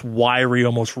just kind of this wiry,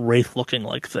 almost wraith-looking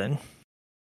thing.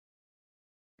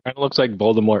 Kind of looks like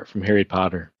Voldemort from Harry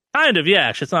Potter. Kind of, yeah.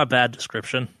 Actually, it's not a bad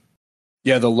description.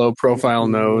 Yeah, the low-profile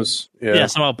nose. Yeah,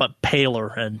 somehow, but paler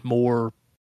and more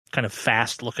kind of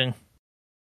fast-looking.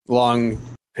 Long,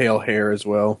 pale hair as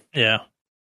well. Yeah.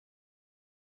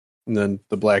 And then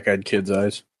the black-eyed kid's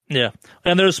eyes. Yeah.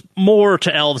 And there's more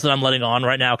to elves that I'm letting on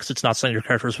right now, because it's not something your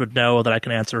characters would know that I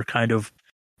can answer kind of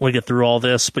when we get through all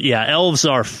this. But yeah, elves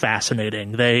are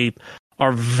fascinating. They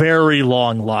are very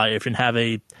long-lived and have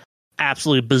a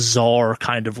absolutely bizarre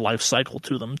kind of life cycle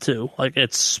to them, too.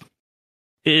 It's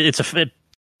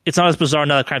not as bizarre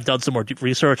now that I've kind of done some more deep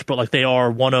research, but they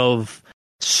are one of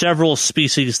several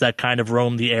species that kind of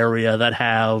roam the area that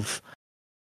have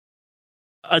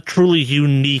a truly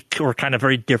unique or kind of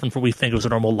very different from what we think was a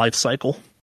normal life cycle.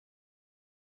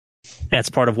 That's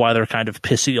part of why they're kind of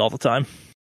pissy all the time.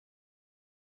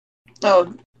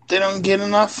 Oh, they don't get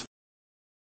enough?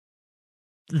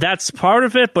 That's part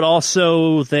of it, but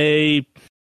also they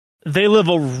live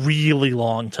a really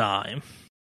long time.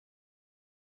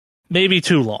 Maybe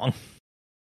too long.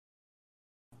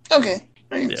 Okay,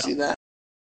 I can see that.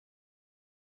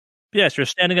 Yes, you're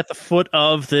standing at the foot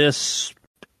of this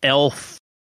elf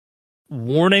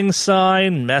warning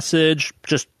sign, message,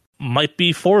 just might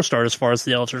be forest art as far as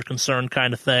the elves are concerned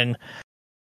kind of thing.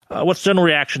 What's the general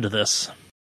reaction to this?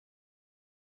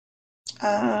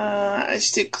 I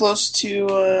stick close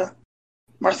to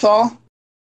Marthal.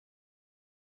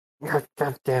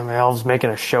 Goddamn elves making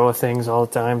a show of things all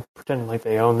the time, pretending like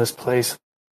they own this place.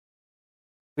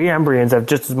 We Ambrians have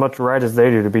just as much right as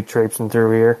they do to be traipsing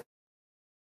through here.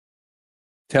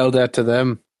 Tell that to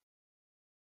them.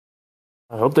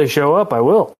 I hope they show up. I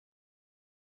will.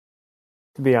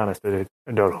 To be honest, I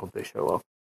don't hope they show up.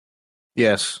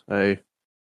 Yes, I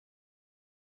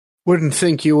wouldn't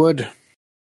think you would.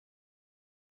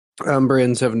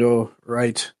 Umbrians have no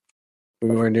right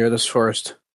anywhere near this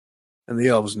forest. And the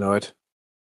elves know it.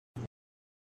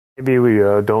 Maybe we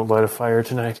don't light a fire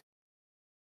tonight.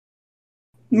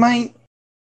 Might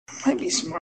be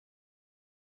smart.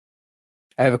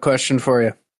 I have a question for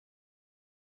you.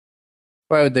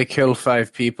 Why would they kill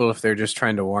 5 people if they're just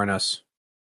trying to warn us?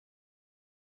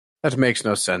 That makes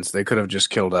no sense. They could have just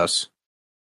killed us.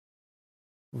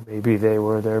 Maybe they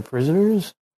were their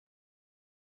prisoners?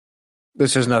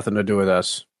 This has nothing to do with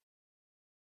us.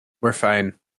 We're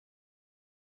fine.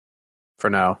 For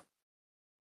now.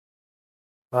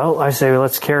 Well, I say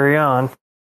let's carry on.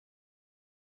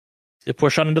 You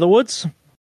push on into the woods,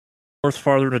 north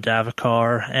farther to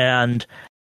Davokar, and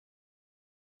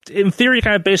in theory,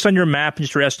 kind of based on your map and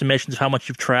just your estimations of how much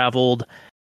you've traveled,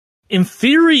 in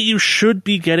theory, you should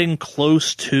be getting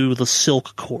close to the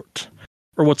Silk Court,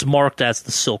 or what's marked as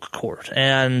the Silk Court.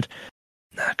 And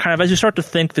kind of as you start to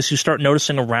think this, you start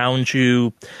noticing around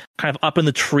you, kind of up in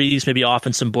the trees, maybe off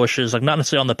in some bushes, like not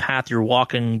necessarily on the path you're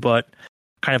walking, but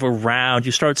kind of around,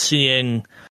 you start seeing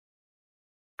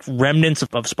remnants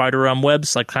of spider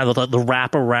webs, like kind of the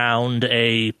wrap around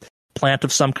a plant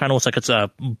of some kind, almost like it's a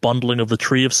bundling of the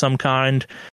tree of some kind.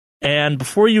 And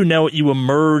before you know it, you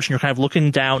emerge and you're kind of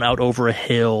looking down out over a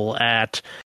hill at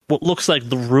what looks like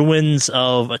the ruins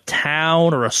of a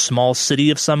town or a small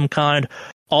city of some kind,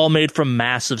 all made from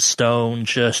massive stone,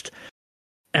 just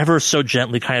ever so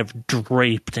gently kind of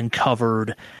draped and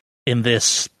covered in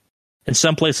this, in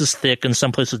some places thick, in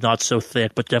some places not so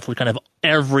thick, but definitely kind of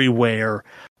everywhere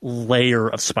layer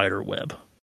of spider web.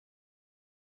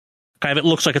 Kind of, it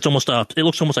looks almost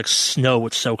like snow.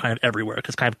 It's so kind of everywhere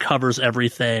because it kind of covers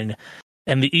everything.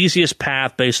 And the easiest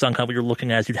path, based on kind of what you're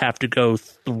looking at, is you'd have to go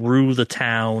through the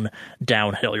town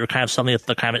downhill. You're kind of suddenly at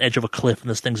the kind of edge of a cliff,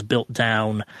 and this thing's built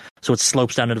down, so it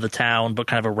slopes down into the town, but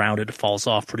kind of around it, it falls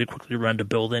off pretty quickly around to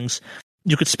buildings.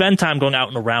 You could spend time going out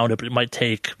and around it, but it might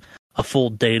take a full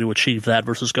day to achieve that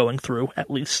versus going through, at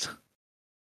least.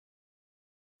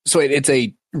 So it's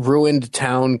a ruined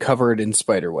town covered in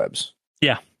spider webs.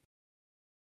 Yeah.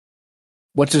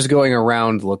 What does going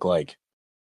around look like?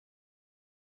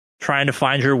 Trying to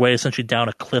find your way essentially down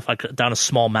a cliff, like down a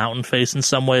small mountain face in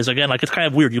some ways. Again, like it's kind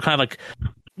of weird. You kind of like,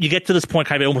 you get to this point,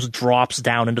 kind of it almost drops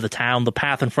down into the town. The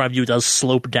path in front of you does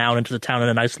slope down into the town at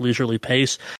a nice leisurely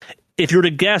pace. If you were to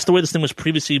guess, the way this thing was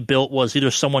previously built was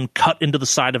either someone cut into the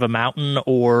side of a mountain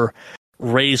or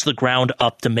raised the ground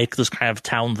up to make this kind of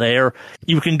town there.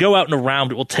 You can go out and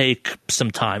around. It will take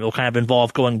some time. It will kind of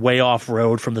involve going way off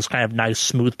road from this kind of nice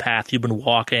smooth path you've been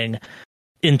walking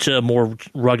into more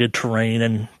rugged terrain,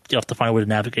 and you have to find a way to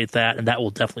navigate that, and that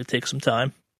will definitely take some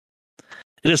time.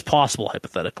 It is possible,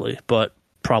 hypothetically, but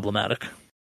problematic.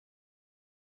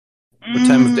 What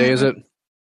time of day is it?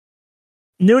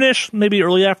 Noonish, maybe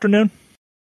early afternoon.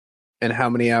 And how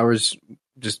many hours,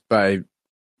 just by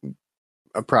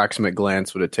approximate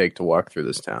glance, would it take to walk through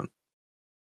this town?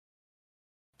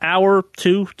 Hour,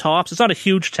 2 tops. It's not a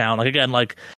huge town. Like, again,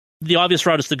 like, the obvious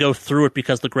route is to go through it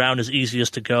because the ground is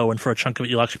easiest to go, and for a chunk of it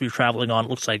you'll actually be traveling on, it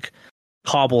looks like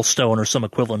cobblestone or some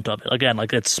equivalent of it. Again,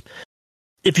 like, it's,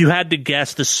 if you had to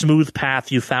guess, the smooth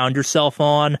path you found yourself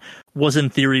on was in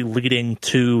theory leading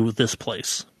to this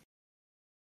place.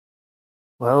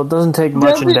 Well, it doesn't take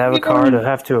much in Davokar to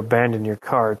have to abandon your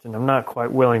cart, and I'm not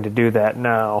quite willing to do that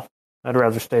now. I'd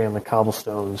rather stay on the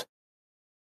cobblestones.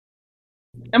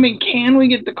 I mean, can we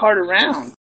get the cart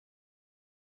around?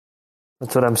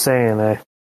 That's what I'm saying. I'm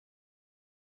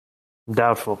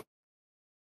doubtful.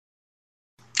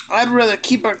 I'd rather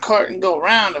keep our cart and go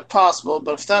around if possible,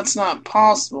 but if that's not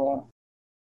possible...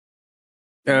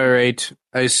 All right,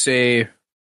 I say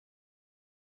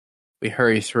we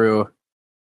hurry through.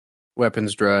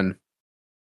 Weapons drawn.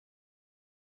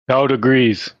 Stout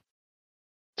agrees.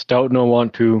 Stout don't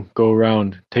want to go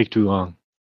around. Take too long.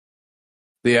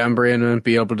 The Umbrian won't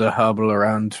be able to hobble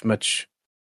around much.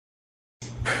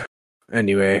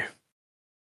 Anyway.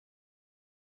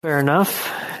 Fair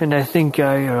enough. And I think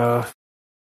I'm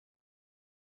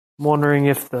wondering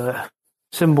if the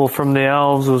symbol from the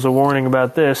elves was a warning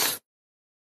about this.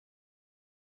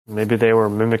 Maybe they were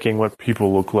mimicking what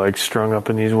people look like strung up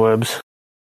in these webs.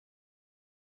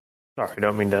 Sorry, I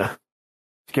don't mean to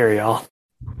scare y'all.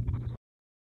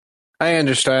 I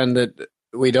understand that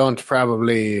we don't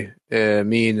probably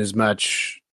mean as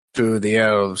much to the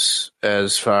elves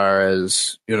as far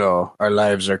as, you know, our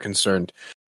lives are concerned.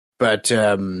 But,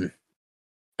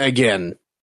 again,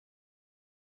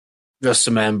 just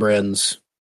some Ambrens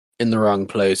in the wrong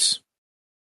place,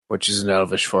 which is an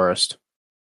elvish forest.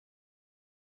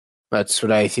 That's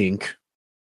what I think.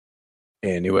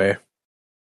 Anyway.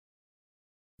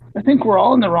 I think we're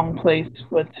all in the wrong place,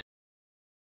 but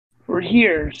we're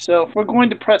here, so if we're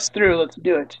going to press through, let's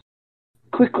do it.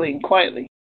 quickly and quietly.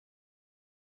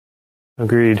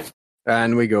 Agreed.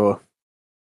 And we go.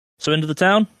 So into the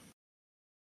town?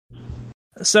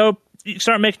 So you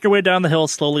start making your way down the hill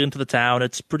slowly into the town.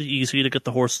 It's pretty easy to get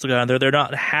the horses to go down there. They're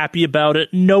not happy about it.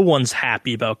 No one's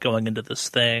happy about going into this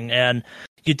thing. And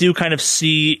you do kind of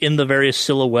see in the various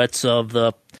silhouettes of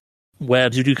the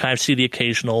webs, you do kind of see the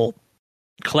occasional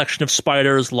collection of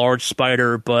spiders, large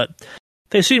spider, but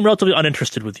they seem relatively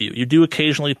uninterested with you. You do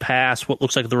occasionally pass what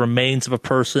looks like the remains of a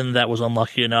person that was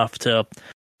unlucky enough to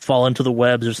fall into the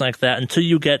webs or something like that, until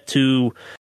you get to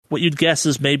what you'd guess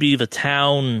is maybe the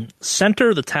town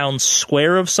center, the town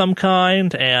square of some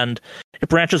kind, and it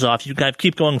branches off. You kind of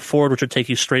keep going forward, which would take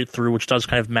you straight through, which does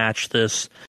kind of match this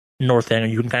north end,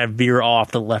 and you can kind of veer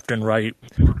off to the left and right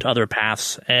to other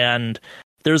paths. And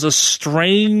there's a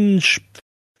strange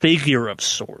figure of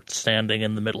sorts standing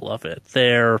in the middle of it.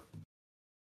 Their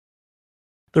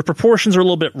proportions are a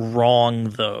little bit wrong,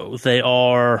 though.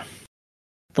 The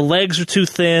legs are too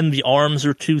thin, the arms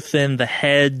are too thin, the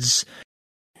head's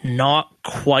not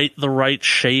quite the right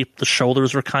shape, the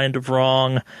shoulders are kind of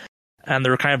wrong, and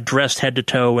they're kind of dressed head to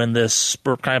toe in this,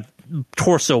 or kind of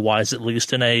torso-wise at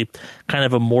least, in a kind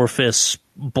of amorphous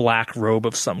black robe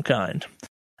of some kind.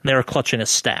 And they're clutching a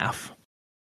staff.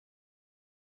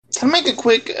 Can I make a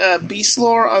quick beast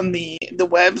lore on the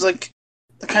webs, like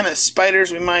the kind of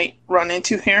spiders we might run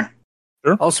into here?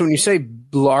 Sure. Also, when you say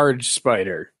large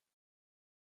spider,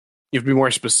 you have to be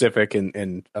more specific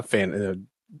in a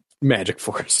magic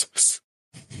force.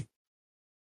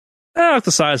 Like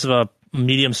the size of a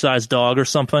medium-sized dog or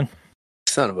something.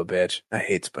 Son of a bitch. I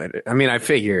hate spider. I mean, I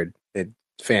figured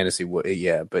fantasy would,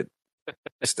 yeah, but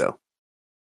still.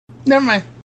 Never mind.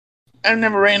 I've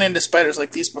never ran into spiders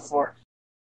like these before.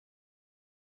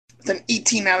 With an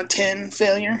 18 out of 10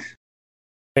 failure.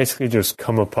 Basically just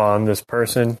come upon this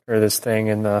person or this thing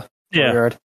in the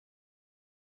courtyard.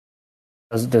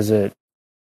 Does it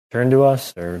turn to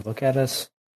us or look at us?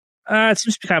 It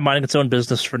seems to be kind of minding its own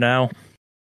business for now.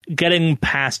 Getting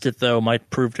past it, though, might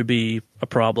prove to be a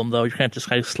problem, though. You can't just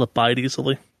kind of slip by it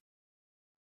easily.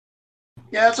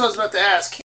 Yeah, that's what I was about to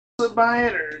ask. Can you slip by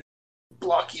it or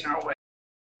blocking our way?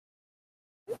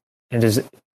 And is it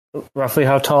roughly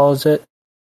how tall is it?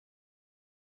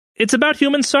 It's about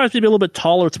human size, maybe a little bit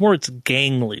taller. It's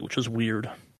gangly, which is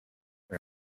weird.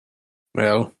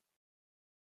 Well,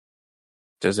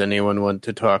 does anyone want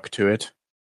to talk to it?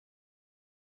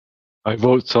 I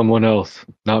vote someone else,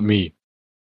 not me.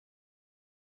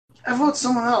 I vote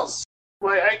someone else.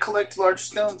 Why, I collect large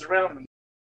stones around them.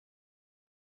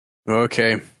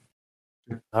 Okay.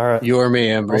 All right. You or me,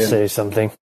 Amber. I'll say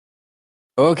something.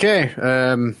 Okay.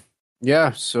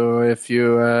 Yeah, so if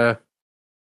you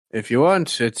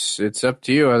want, it's up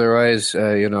to you. Otherwise,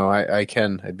 I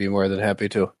can. I'd be more than happy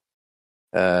to.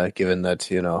 Given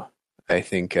that, I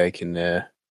think I can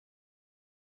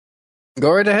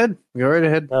go right ahead. Go right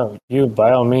ahead. No, you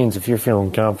by all means if you're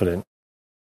feeling confident.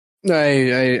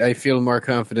 I feel more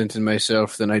confident in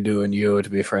myself than I do in you, to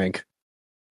be frank.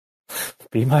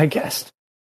 Be my guest.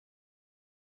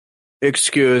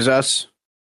 Excuse us.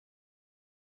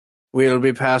 We'll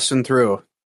be passing through.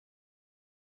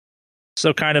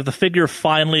 So kind of the figure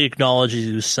finally acknowledges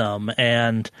you some,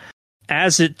 and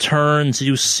as it turns,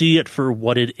 you see it for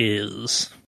what it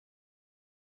is.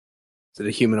 Is it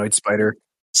a humanoid spider?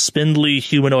 Spindly,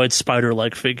 humanoid,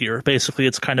 spider-like figure. Basically,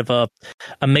 it's kind of a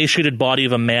emaciated body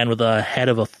of a man with a head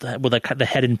the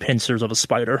head and pincers of a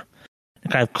spider.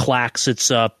 It kind of clacks its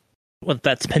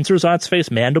that's pincers on its face,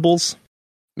 mandibles.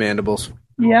 Mandibles.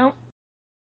 Yep.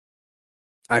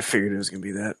 I figured it was going to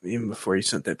be that even before you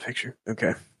sent that picture.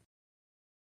 Okay.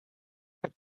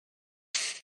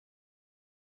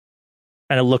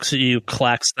 And it looks at you,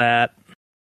 clacks that.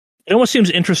 It almost seems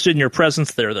interested in your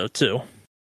presence there, though, too.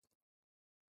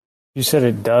 You said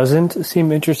it doesn't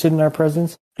seem interested in our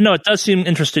presence? No, it does seem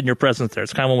interested in your presence there.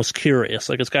 It's kind of almost curious.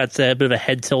 Like, it's got a bit of a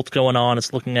head tilt going on.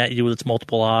 It's looking at you with its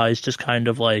multiple eyes, just kind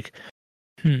of like,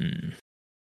 Give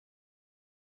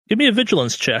me a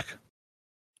vigilance check.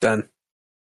 Done.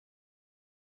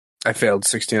 I failed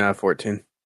 16 out of 14.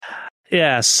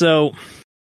 Yeah, so...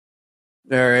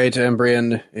 All right,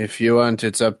 Embrian, if you want,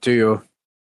 it's up to you.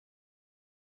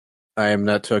 I am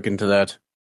not talking to that.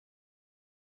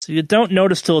 So you don't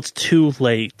notice till it's too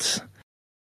late,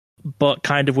 but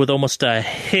kind of with almost a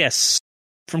hiss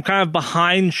from kind of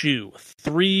behind you,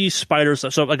 3 spiders.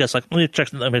 So I guess, let me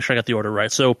check, let me make sure I got the order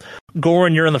right. So,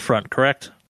 Goran, you're in the front,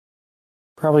 correct?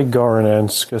 Probably Goran and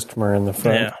Skustmer in the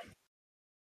front. Yeah.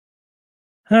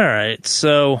 All right,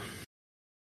 so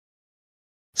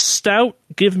Stout,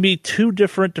 give me 2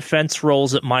 different defense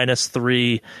rolls at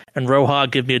 -3, and Roha,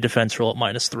 give me a defense roll at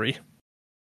 -3.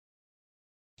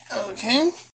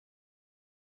 Okay.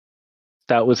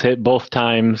 Stout was hit both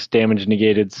times, damage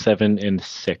negated 7 and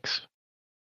 6.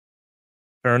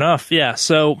 Fair enough. Yeah,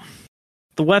 so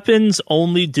the weapons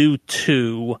only do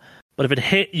 2, but if it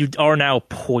hit, you are now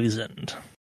poisoned.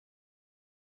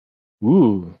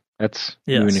 Ooh, that's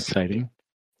new and Yes. exciting.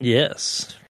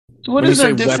 Yes. So what When you is say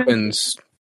our difference? weapons,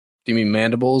 do you mean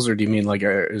mandibles or do you mean like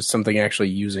is something actually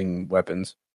using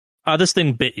weapons? This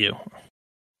thing bit you.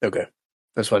 Okay.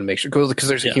 I just want to make sure because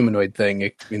there's a Yeah. humanoid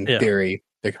thing in Yeah. theory.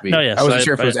 There could be. No, yes, I wasn't I-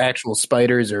 sure if it was I- actual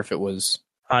spiders or if it was.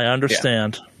 I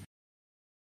understand.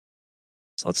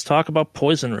 So let's talk about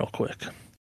poison real quick.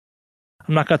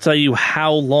 I'm not going to tell you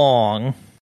how long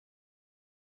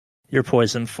you're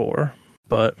poisoned for,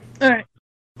 but All right.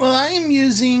 Well, I am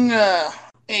using a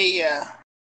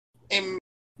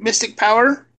mystic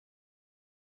power.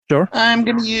 Sure. I'm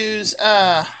going to use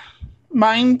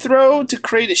mind throw to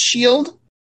create a shield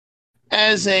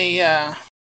as a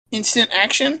instant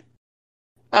action.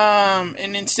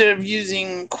 And instead of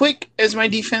using quick as my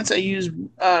defense, I use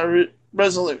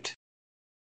resolute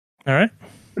all right.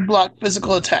 to block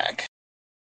physical attack.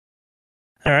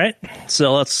 All right.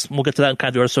 So we'll get to that in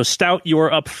kind of order. So Stout, you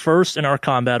are up first in our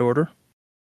combat order.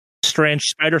 Strange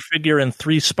spider figure and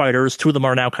 3 spiders. 2 of them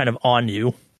are now kind of on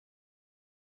you.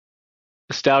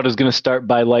 Stout is going to start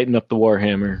by lighting up the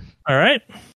Warhammer. All right.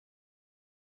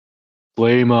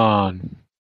 Flame on.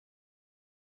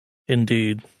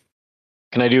 Indeed.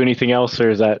 Can I do anything else,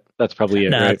 or that's probably it,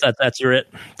 Nah, right? that's your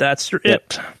it. That's your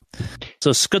Yep. it.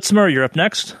 So Skutzmer, you're up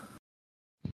next.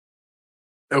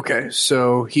 Okay,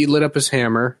 so he lit up his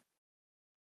hammer.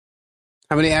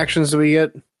 How many actions do we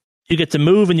get? You get to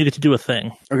move and you get to do a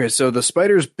thing. Okay, so the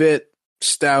spiders bit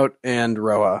Stout and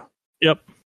Roa. Yep.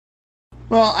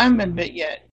 Well, I haven't been bit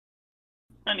yet.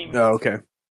 Anyway. Oh, okay.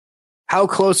 How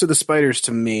close are the spiders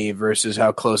to me versus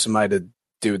how close am I to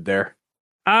dude there?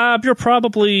 You're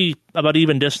probably about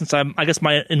even distance. I guess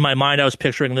in my mind I was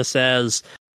picturing this as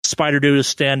Spider Dude is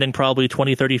standing probably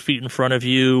 20, 30 feet in front of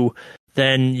you.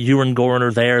 Then you and Goran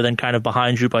are there. Then kind of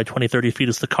behind you by 20, 30 feet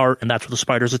is the cart, and that's where the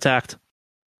spiders attacked.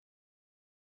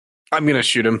 I'm going to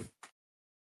shoot him.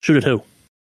 Shoot at who?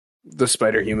 The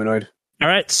spider humanoid. All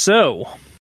right, so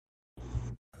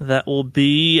that will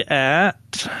be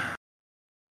at...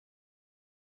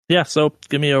 Yeah, so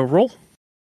give me a roll.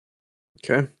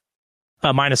 Okay.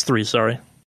 -3, sorry.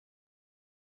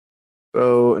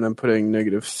 Oh, and I'm putting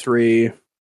 -3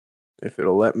 if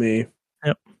it'll let me.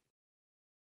 Yep.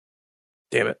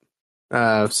 Damn it.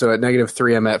 So at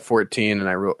 -3, I'm at 14, and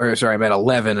I'm at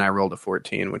 11, and I rolled a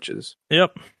 14, which is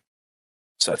Yep.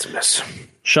 so that's a miss.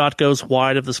 Shot goes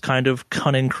wide of this kind of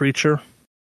cunning creature.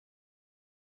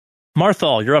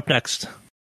 Marthal, you're up next.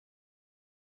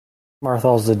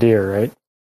 Marthal's the deer, right?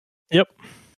 Yep.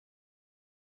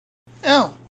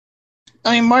 Oh.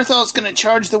 I mean, Marthal's going to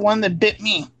charge the one that bit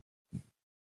me.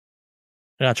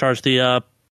 Gonna charge the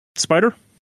spider?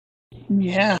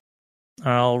 Yeah.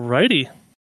 Alrighty.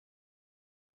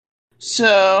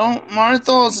 So,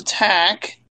 Marthal's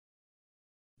attack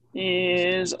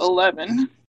is 11.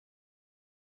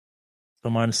 So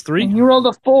 -3. And you rolled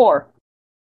a 4.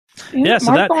 Yeah,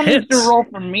 so that Marthal needs hits. to roll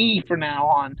for me from now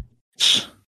on.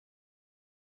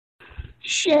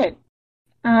 Shit.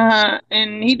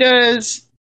 And he does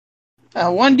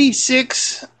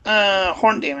 1d6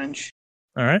 horn damage.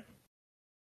 Alright.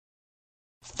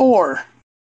 4.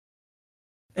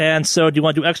 And so do you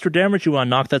want to do extra damage or you want to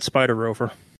knock that spider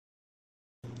over?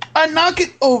 Knock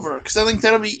it over, because I think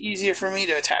that'll be easier for me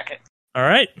to attack it.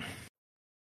 Alright.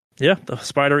 Yeah, the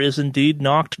spider is indeed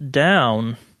knocked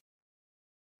down.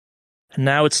 And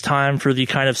now it's time for the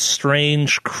kind of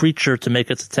strange creature to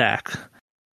make its attack.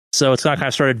 So it's going to kind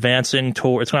of start advancing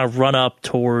it's going to run up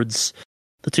towards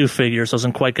the 2 figures.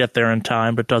 Doesn't quite get there in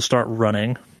time, but does start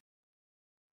running.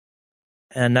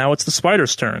 And now it's the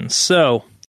spider's turn. So,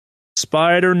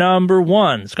 spider number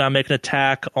 1 is going to make an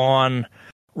attack on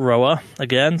Roa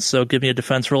again. So give me a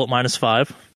defense roll at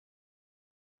 -5.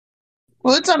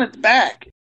 Well, it's on its back.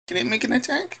 Can it make an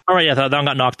attack? All right, yeah, that one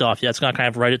got knocked off. Yeah, it's going to kind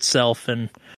of right itself and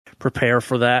prepare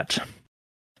for that.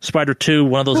 Spider 2,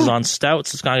 one of those is on Stout,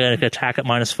 so it's going to attack at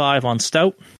 -5 on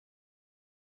Stout.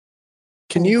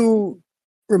 Can you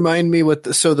remind me what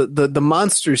the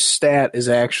monster's stat is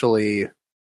actually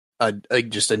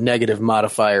just a negative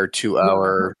modifier to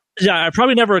our... Yeah, I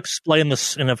probably never explained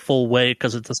this in a full way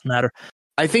because it doesn't matter.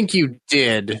 I think you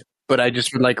did, but I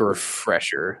just would like a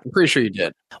refresher. I'm pretty sure you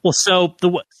did. Well, so the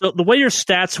way your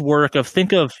stats work, so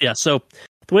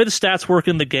the way the stats work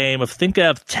in the game, think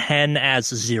of 10 as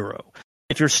 0.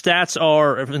 If your stats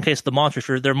are, in case of the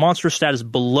monster, if their monster stat is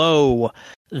below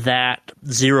that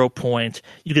 0 point,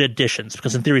 you get additions,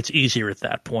 because in theory it's easier at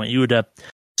that point. You would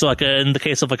so like in the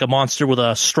case of like a monster with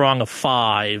a strong of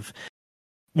 5,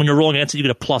 when you're rolling against it, you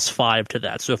get a +5 to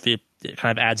that. So if it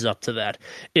kind of adds up to that.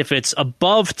 If it's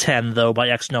above 10, though, by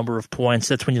X number of points,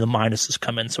 that's when the minuses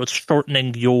come in. So it's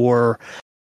shortening your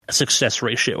success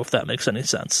ratio, if that makes any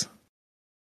sense.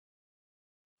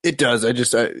 It does. I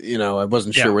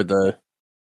wasn't sure where the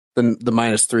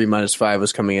 -3, -5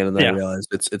 was coming in, and then I realized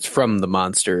it's from the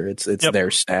monster. It's their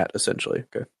stat essentially.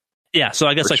 Okay. Yeah, so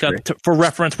I guess for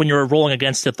reference, when you're rolling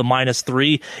against it, the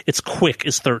 -3, its quick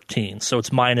is 13, so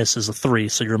its minus is a 3,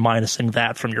 so you're minusing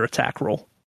that from your attack roll.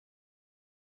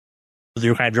 So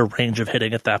you're kind of your range of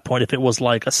hitting at that point. If it was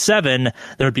like a 7,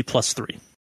 there would be +3.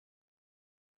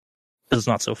 Because it's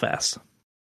not so fast.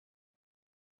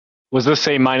 Was this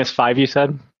a -5 you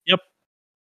said? Yep.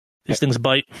 These things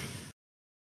bite.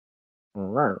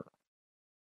 So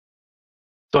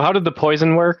how did the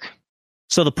poison work?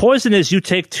 So the poison is you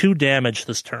take 2 damage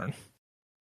this turn.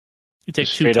 You take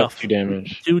straight 2 up tough. 2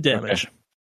 damage. 2 damage. Okay.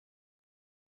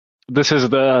 This is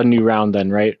the new round then,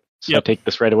 right? So I take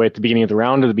this right away at the beginning of the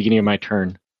round or the beginning of my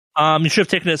turn? You should have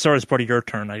taken it as part of your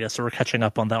turn, I guess. So we're catching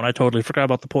up on that one. I totally forgot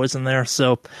about the poison there.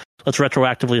 So let's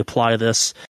retroactively apply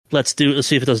this. Let's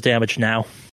see if it does damage now.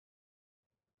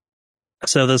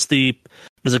 So does it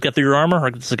get through your armor,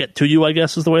 or does it get to you, I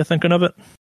guess, is the way of thinking of it?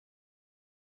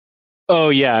 Oh,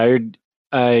 yeah.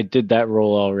 I did that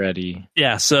roll already.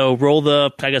 Yeah, so roll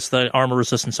the armor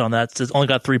resistance on that. It's only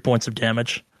got 3 points of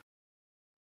damage.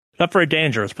 Not very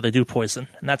dangerous, but they do poison,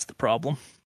 and that's the problem.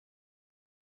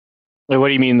 Wait, what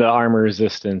do you mean the armor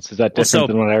resistance? Is that different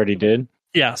than what I already did?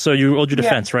 Yeah, so you rolled your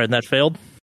defense, right, and that failed?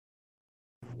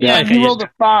 Yeah, okay, you rolled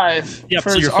a 5. Yep,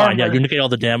 so you're fine. Yeah, you negate all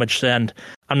the damage, and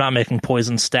I'm not making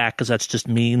poison stack because that's just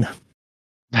mean.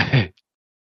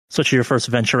 Especially your first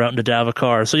venture out into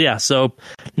Davokar. So yeah, so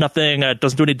nothing,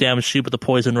 doesn't do any damage to you, but the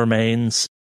poison remains.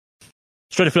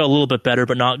 Starting to feel a little bit better,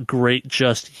 but not great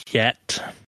just yet.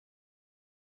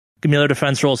 Give me another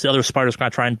defense roll. The other spider's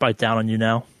going to try and bite down on you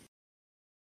now.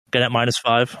 Get at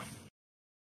 -5.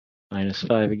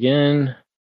 -5 again.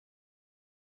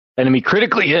 Enemy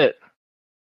critically hit.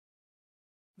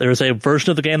 There's a version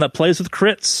of the game that plays with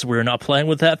crits. We're not playing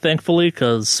with that, thankfully,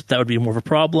 because that would be more of a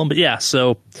problem. But yeah,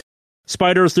 so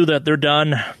spiders do that. They're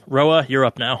done. Roa, you're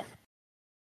up now.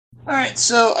 All right,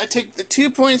 so I take the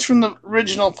 2 points from the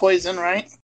original poison, right?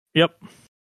 Yep.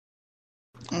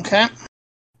 Okay.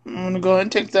 I'm going to go ahead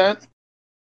and take that.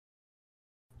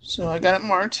 So I got it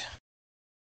marked.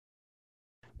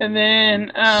 And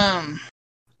then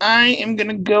I am going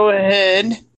to go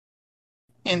ahead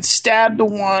and stab the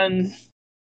one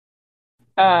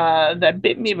that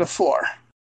bit me before.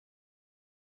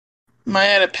 Am I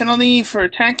at a penalty for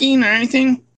attacking or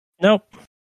anything? Nope.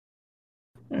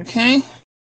 Okay.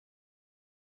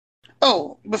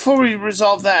 Oh, before we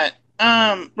resolve that,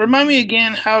 remind me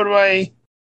again, how do I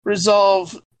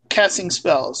resolve casting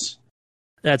spells?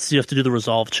 You have to do the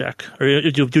resolve check. Or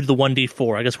you do the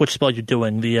 1d4. I guess which spell you're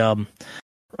doing? The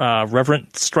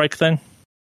Reverent Strike thing?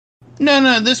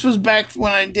 No, this was back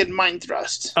when I did Mind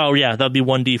Thrust. Oh, yeah, that'd be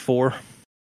 1d4.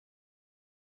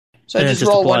 So I just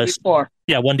roll 1d4.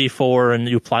 Yeah, 1d4, and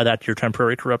you apply that to your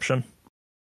temporary corruption.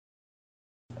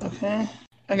 Okay.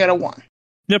 I got a 1.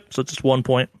 Yep, so it's just 1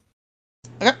 point.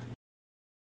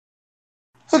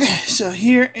 Okay, so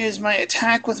here is my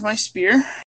attack with my spear.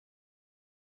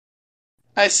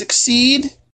 I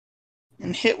succeed,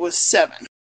 and hit was 7.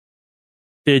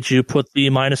 Did you put the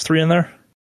 -3 in there?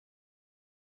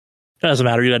 It doesn't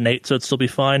matter, you got an 8, so it'd still be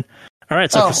fine.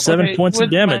 Alright, so for 7 points of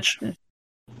damage.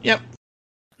 Yep.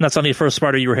 And that's on the first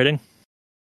spider you were hitting?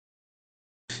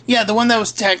 Yeah, the one that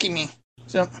was attacking me.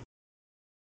 So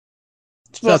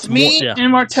both me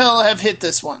and Martell have hit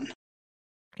this one.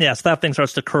 Yeah, so that thing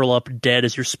starts to curl up dead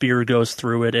as your spear goes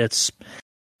through it. It's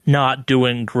not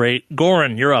doing great.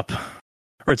 Goran, you're up.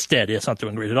 Or it's dead. Yeah, it's not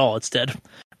doing great at all. It's dead.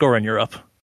 Goran, you're up.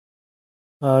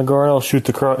 Goran will shoot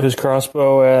his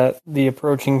crossbow at the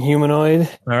approaching humanoid.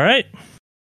 All right.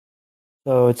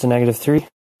 So it's a -3.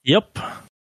 Yep.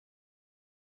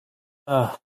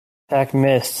 Attack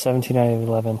missed, 17 out of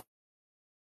 11.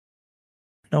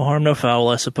 No harm, no foul,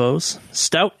 I suppose.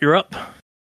 Stout, you're up.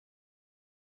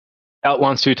 Stout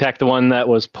wants to attack the one that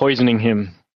was poisoning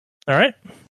him. All right.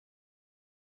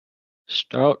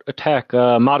 Stout attack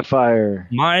modifier.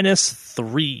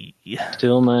 -3.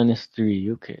 Still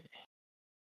 -3, okay.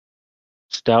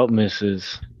 Stout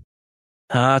misses.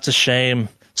 It's a shame.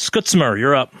 Skutzmer,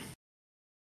 you're up.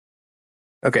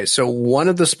 Okay, so one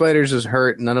of the spiders is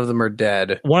hurt, none of them are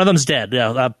dead. One of them's dead,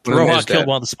 yeah. Roha killed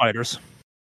one of the spiders.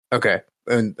 Okay.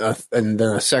 and then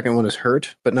a second one is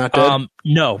hurt, but not dead?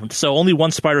 No. So only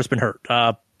one spider's been hurt.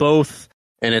 Both...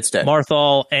 And it's dead.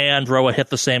 Marthal and Roa hit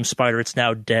the same spider. It's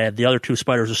now dead. The other two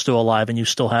spiders are still alive, and you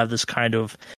still have this kind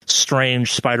of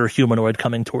strange spider humanoid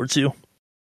coming towards you.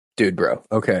 Dude, bro.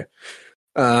 Okay.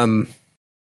 I'm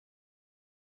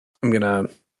gonna,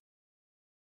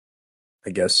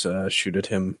 I guess, shoot at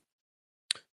him.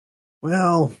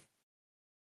 Well...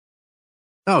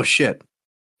 Oh, shit.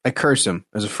 I curse him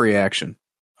as a free action.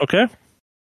 Okay.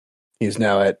 He's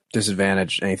now at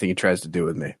disadvantage anything he tries to do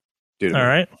with me. All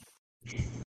right.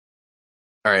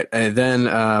 All right, and then,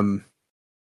 all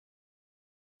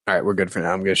right, we're good for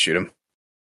now. I'm going to shoot him.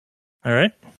 All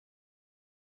right.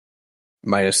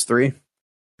 -3.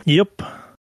 Yep.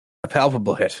 A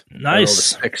palpable hit.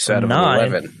 Nice. 6 out of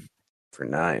 11 for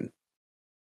 9.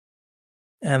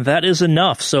 And that is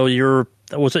enough. So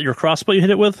was it your crossbow you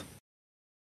hit it with?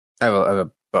 I have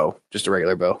a bow, just a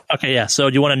regular bow. Okay, yeah. So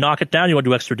do you want to knock it down? Or you want to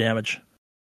do extra damage?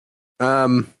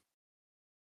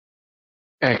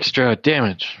 Extra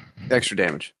damage. Extra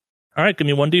damage. All right, give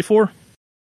me 1d4.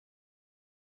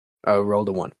 Rolled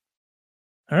a 1.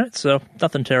 All right, so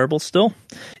nothing terrible still.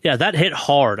 Yeah, that hit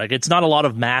hard. Like, it's not a lot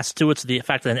of mass to it, so the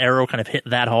fact that an arrow kind of hit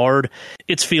that hard,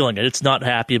 it's feeling it. It's not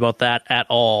happy about that at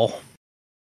all.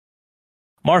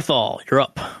 Marthal, you're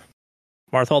up.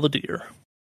 Marthal the deer.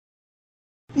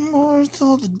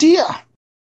 Marthal the deer.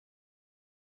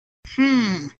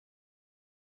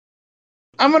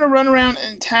 I'm going to run around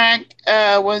and attack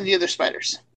one of the other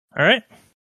spiders. All right.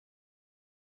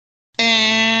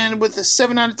 And with a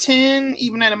 7 out of 10,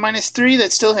 even at a -3,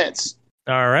 that still hits.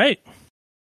 All right.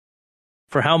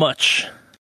 For how much?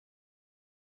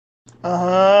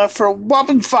 For a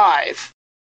whopping 5.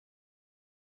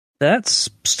 That's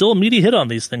still a meaty hit on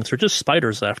these things. They're just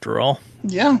spiders, after all.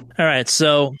 Yeah. All right,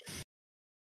 so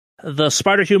the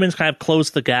spider humans kind of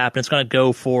close the gap, and it's going to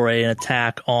go for an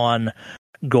attack on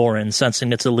Gorin,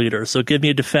 sensing it's a leader. So give me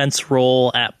a defense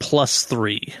roll at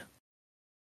 +3.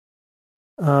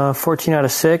 14 out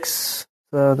of 6.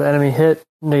 The enemy hit,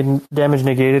 damage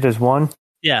negated is 1.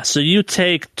 Yeah, so you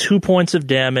take 2 points of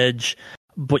damage,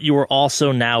 but you are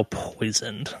also now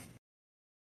poisoned.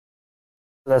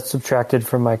 That's subtracted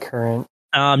from my current.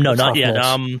 No, not yet.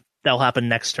 That'll happen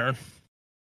next turn.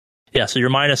 Yeah, so your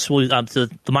minus will the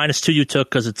 -2 you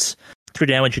took because it's 3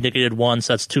 damage. You negated 1,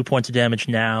 so that's 2 points of damage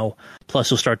now.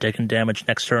 Plus, you'll start taking damage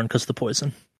next turn because of the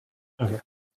poison. Okay.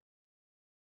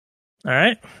 All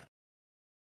right.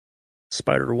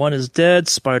 Spider 1 is dead.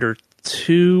 Spider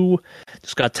 2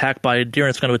 just got attacked by a deer, and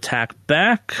it's going to attack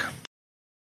back.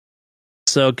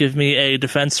 So give me a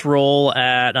defense roll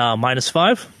at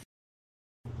 -5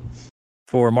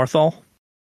 for Marthal.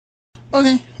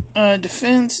 Okay.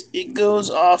 Defense, it goes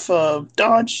off of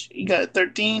dodge. You got a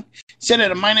 13. Set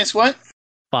at a minus what?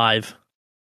 5.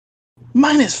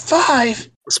 -5?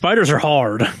 Spiders are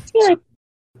hard. Yeah.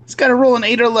 It's got to roll an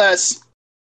 8 or less.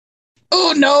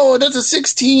 Oh no, that's a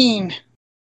 16.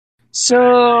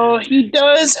 So he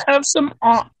does have some.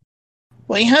 Well,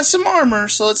 he has some armor.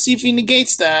 So let's see if he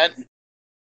negates that.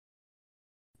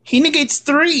 He negates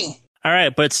 3. All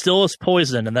right, but it still is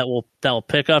poison, and that will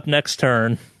pick up next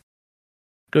turn.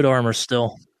 Good armor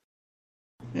still.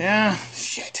 Yeah,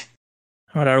 shit.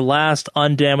 All right, our last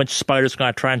undamaged spider's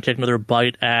going to try and take another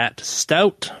bite at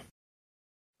Stout.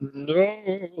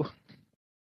 No.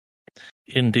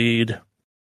 Indeed.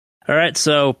 All right,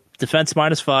 so defense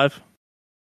 -5.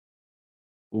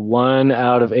 1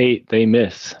 out of 8, they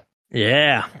miss.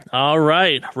 Yeah. All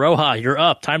right, Roja, you're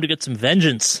up. Time to get some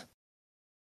vengeance.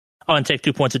 Oh, and take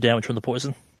 2 points of damage from the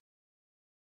poison.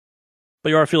 But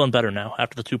you are feeling better now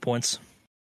after the 2 points.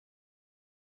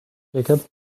 Jacob?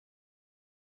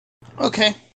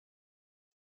 Okay.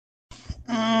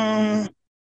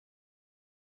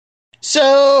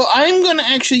 So I'm going to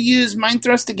actually use Mind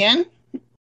Thrust again.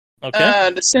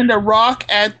 Okay. To send a rock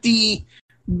at the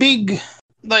big,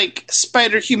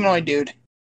 spider humanoid dude.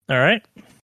 All right.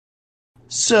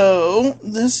 So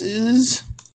this is.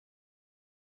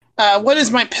 What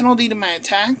is my penalty to my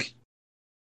attack?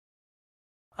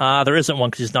 There isn't one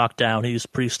because he's knocked down. He's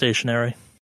pretty stationary.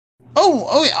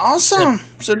 Oh, yeah, awesome.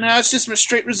 Yep. So now it's just a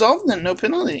straight resolve then, no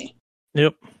penalty.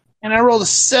 Yep. And I rolled a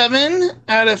 7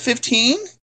 out of 15.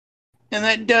 And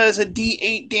that does a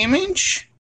D8 damage.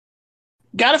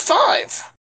 Got a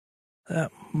 5.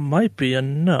 That might be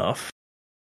enough.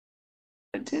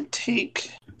 I did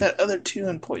take that other 2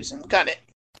 and poison. Got it.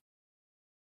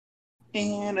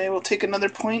 And I will take another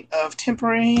point of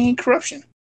temporary corruption.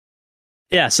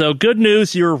 Yeah, so good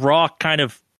news, your rock kind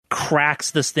of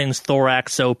cracks this thing's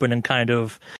thorax open and kind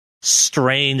of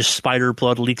strange spider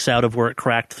blood leaks out of where it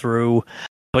cracked through.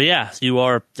 But yeah, you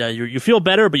are you feel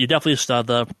better, but you definitely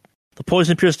the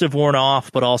poison appears to have worn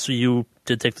off, but also you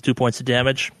did take the 2 points of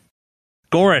damage.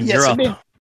 Goran, Yes, you're I up. did.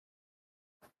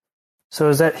 So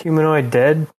is that humanoid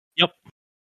dead? Yep.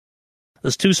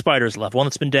 There's 2 spiders left, one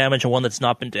that's been damaged and one that's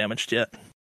not been damaged yet.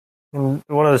 And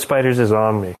one of the spiders is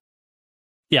on me.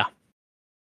 Yeah.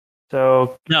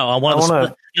 So No,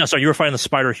 sorry, you were fighting the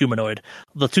spider humanoid.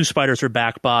 The 2 spiders are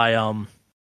back by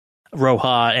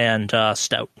Roja and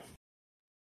Stout.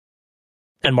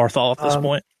 And Marthal at this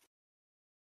point.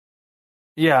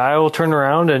 Yeah, I will turn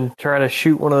around and try to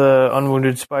shoot one of the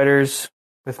unwounded spiders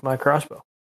with my crossbow.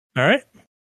 All right.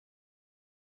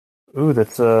 Ooh,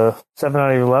 that's a 7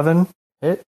 out of 11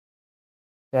 hit.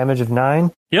 Damage of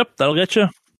 9. Yep, that'll get you.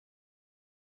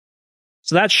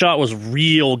 So that shot was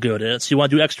real good. So you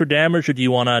want to do extra damage, or do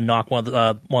you want to knock one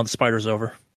of the spiders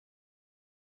over?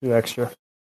 Do extra.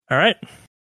 All right.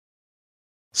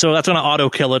 So that's going to auto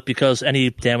kill it because any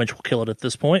damage will kill it at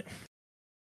this point.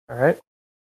 All right.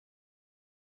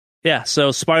 Yeah.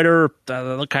 So spider,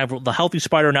 the healthy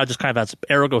spider now just kind of has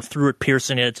arrow go through it,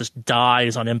 piercing it. It just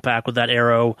dies on impact with that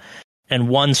arrow, and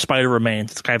 1 spider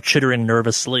remains. It's kind of chittering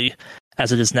nervously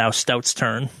as it is now Stout's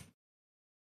turn.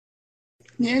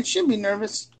 Yeah, it should be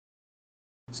nervous.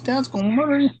 Stout's gonna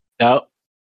murder you. Stout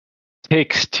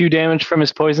takes 2 damage from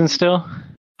his poison still.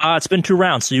 It's been 2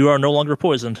 rounds, so you are no longer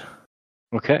poisoned.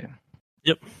 Okay.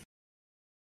 Yep.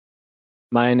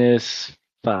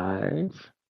 -5.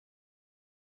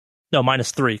 No,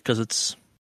 -3 because it's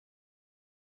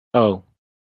Oh.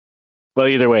 Well,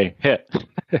 either way, hit.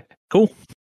 cool.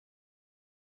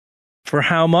 For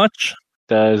how much?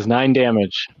 Does 9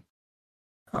 damage.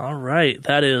 All right,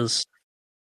 that is.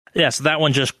 Yeah, so that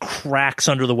one just cracks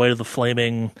under the weight of the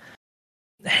flaming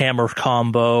hammer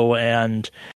combo, and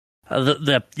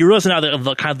you realize now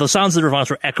that the sounds of the violence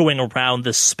were echoing around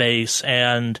this space,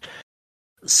 and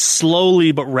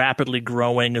slowly but rapidly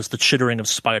growing is the chittering of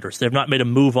spiders. They've not made a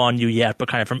move on you yet, but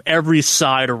kind of from every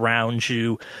side around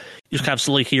you, you kind of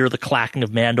slowly hear the clacking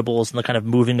of mandibles and the kind of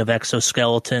moving of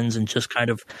exoskeletons, and just kind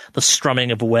of the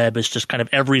strumming of web. Is just kind of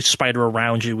every spider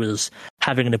around you is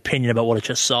having an opinion about what it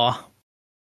just saw.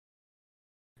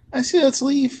 I say let's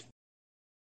leave.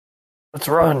 Let's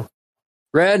run.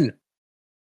 Ren!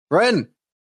 All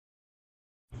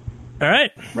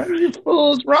right. Run, you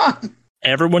fools, run!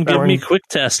 Everyone give me quick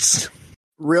tests.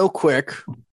 Real quick.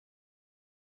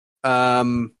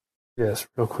 Yes,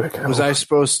 real quick. Was I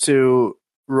supposed to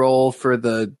roll for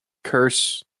the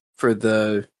curse for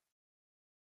the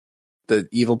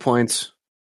evil points?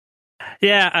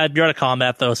 Yeah, you're out of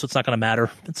combat though, so it's not going to matter.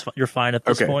 You're fine at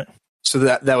this point. So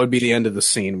that would be the end of the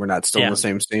scene. We're not still in the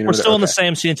same scene. We're still in the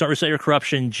same scene. So don't reset your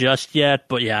corruption just yet.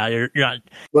 But yeah, you're not.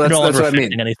 Well, you're no that's longer what I mean.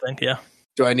 affecting anything. Yeah.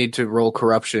 Do I need to roll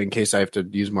corruption in case I have to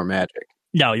use more magic?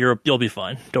 No, you'll be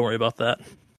fine. Don't worry about that.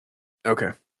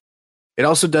 Okay. It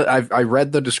also does. I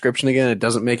read the description again. It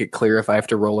doesn't make it clear if I have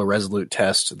to roll a resolute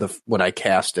test when I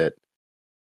cast it.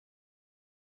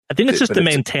 I think it's just to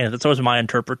maintain it. That's always my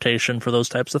interpretation for those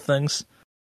types of things.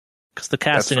 Because the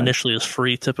casting initially is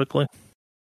free, typically.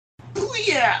 Oh,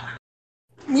 yeah.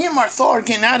 Me and Marthal are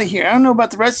getting out of here. I don't know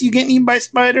about the rest of you getting eaten by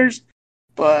spiders,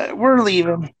 but we're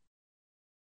leaving.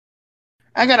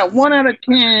 I got a 1 out of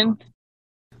 10,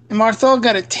 and Marthal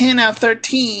got a 10 out of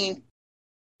 13.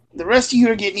 The rest of you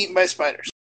are getting eaten by spiders.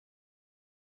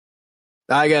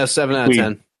 I got a 7 out of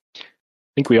 10. I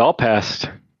think we all passed.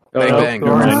 Bang, bang.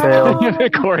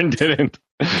 Goran didn't.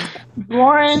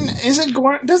 Doesn't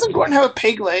Goran have a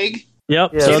peg leg?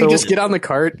 Yep. Yeah, so can we just get on the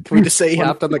cart? Can we just say he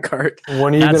hopped on the cart?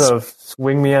 When are you going to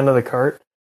swing me onto the cart?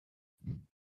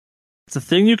 It's a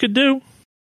thing you could do.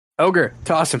 Ogre,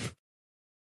 toss him.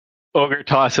 Ogre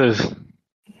tosses.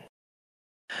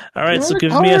 All right, so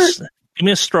give me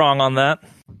a strong on that.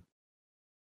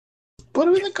 Put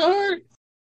him in the cart.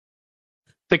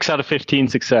 6 out of 15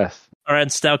 success. All right,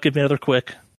 Stout, give me another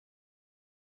quick.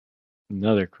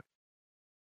 Another quick.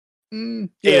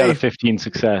 8 out of 15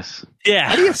 success. Yeah.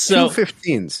 How do you have so, 2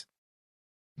 15s?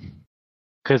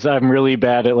 Because I'm really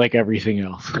bad at like everything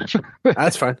else.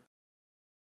 That's fine.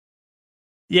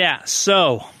 Yeah,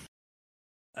 so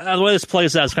the way this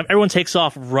plays out is kind of everyone takes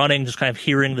off running, just kind of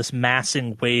hearing this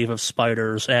massing wave of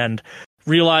spiders and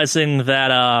realizing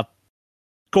that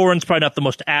Goran's probably not the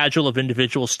most agile of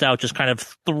individuals. Stout just kind of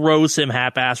throws him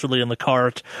haphazardly in the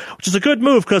cart, which is a good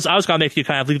move because I was going to make you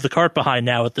kind of leave the cart behind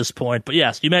now at this point. But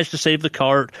yes, you managed to save the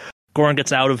cart. Goran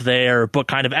gets out of there, but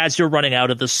kind of as you're running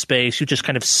out of this space, you just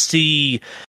kind of see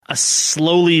a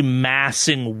slowly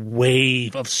massing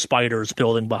wave of spiders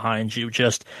building behind you,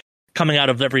 just coming out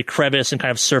of every crevice and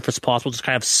kind of surface possible, just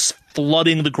kind of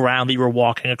flooding the ground that you were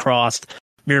walking across,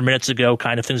 mere minutes ago,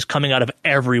 kind of things coming out of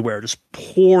everywhere, just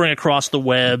pouring across the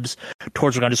webs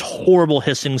towards the ground, just horrible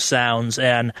hissing sounds.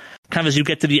 And kind of as you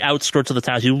get to the outskirts of the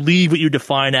town, as you leave what you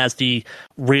define as the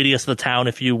radius of the town,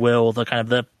 if you will, the kind of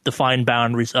the defined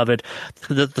boundaries of it,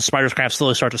 the spiders kind of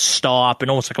slowly start to stop, and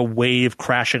almost like a wave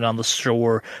crashing on the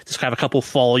shore. Just kind of a couple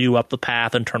follow you up the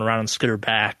path and turn around and skitter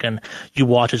back, and you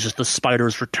watch as just the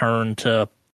spiders return to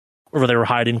where they were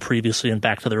hiding previously and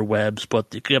back to their webs.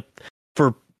 But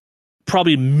for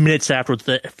probably minutes afterwards,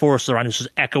 the forest around is just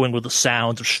echoing with the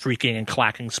sounds of shrieking and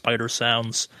clacking spider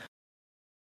sounds.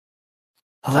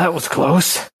 Well, that was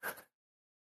close.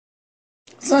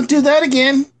 Let's not do that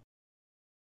again.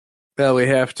 Well, we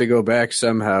have to go back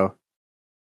somehow.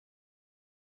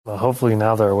 Well, hopefully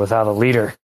now they're without a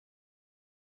leader.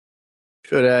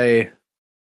 Should I,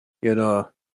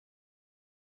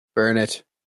 burn it?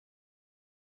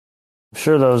 I'm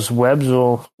sure those webs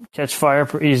will catch fire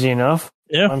easy enough.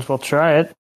 Yeah. Might as well try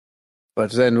it.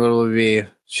 But then we'll be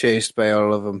chased by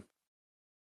all of them.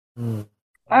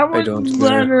 I would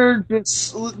let her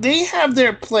just... They have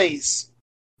their place.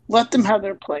 Let them have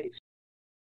their place.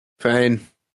 Fine.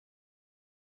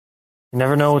 You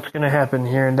never know what's going to happen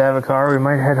here in Davokar. We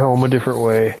might head home a different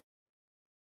way.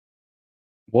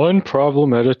 One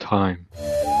problem at a time.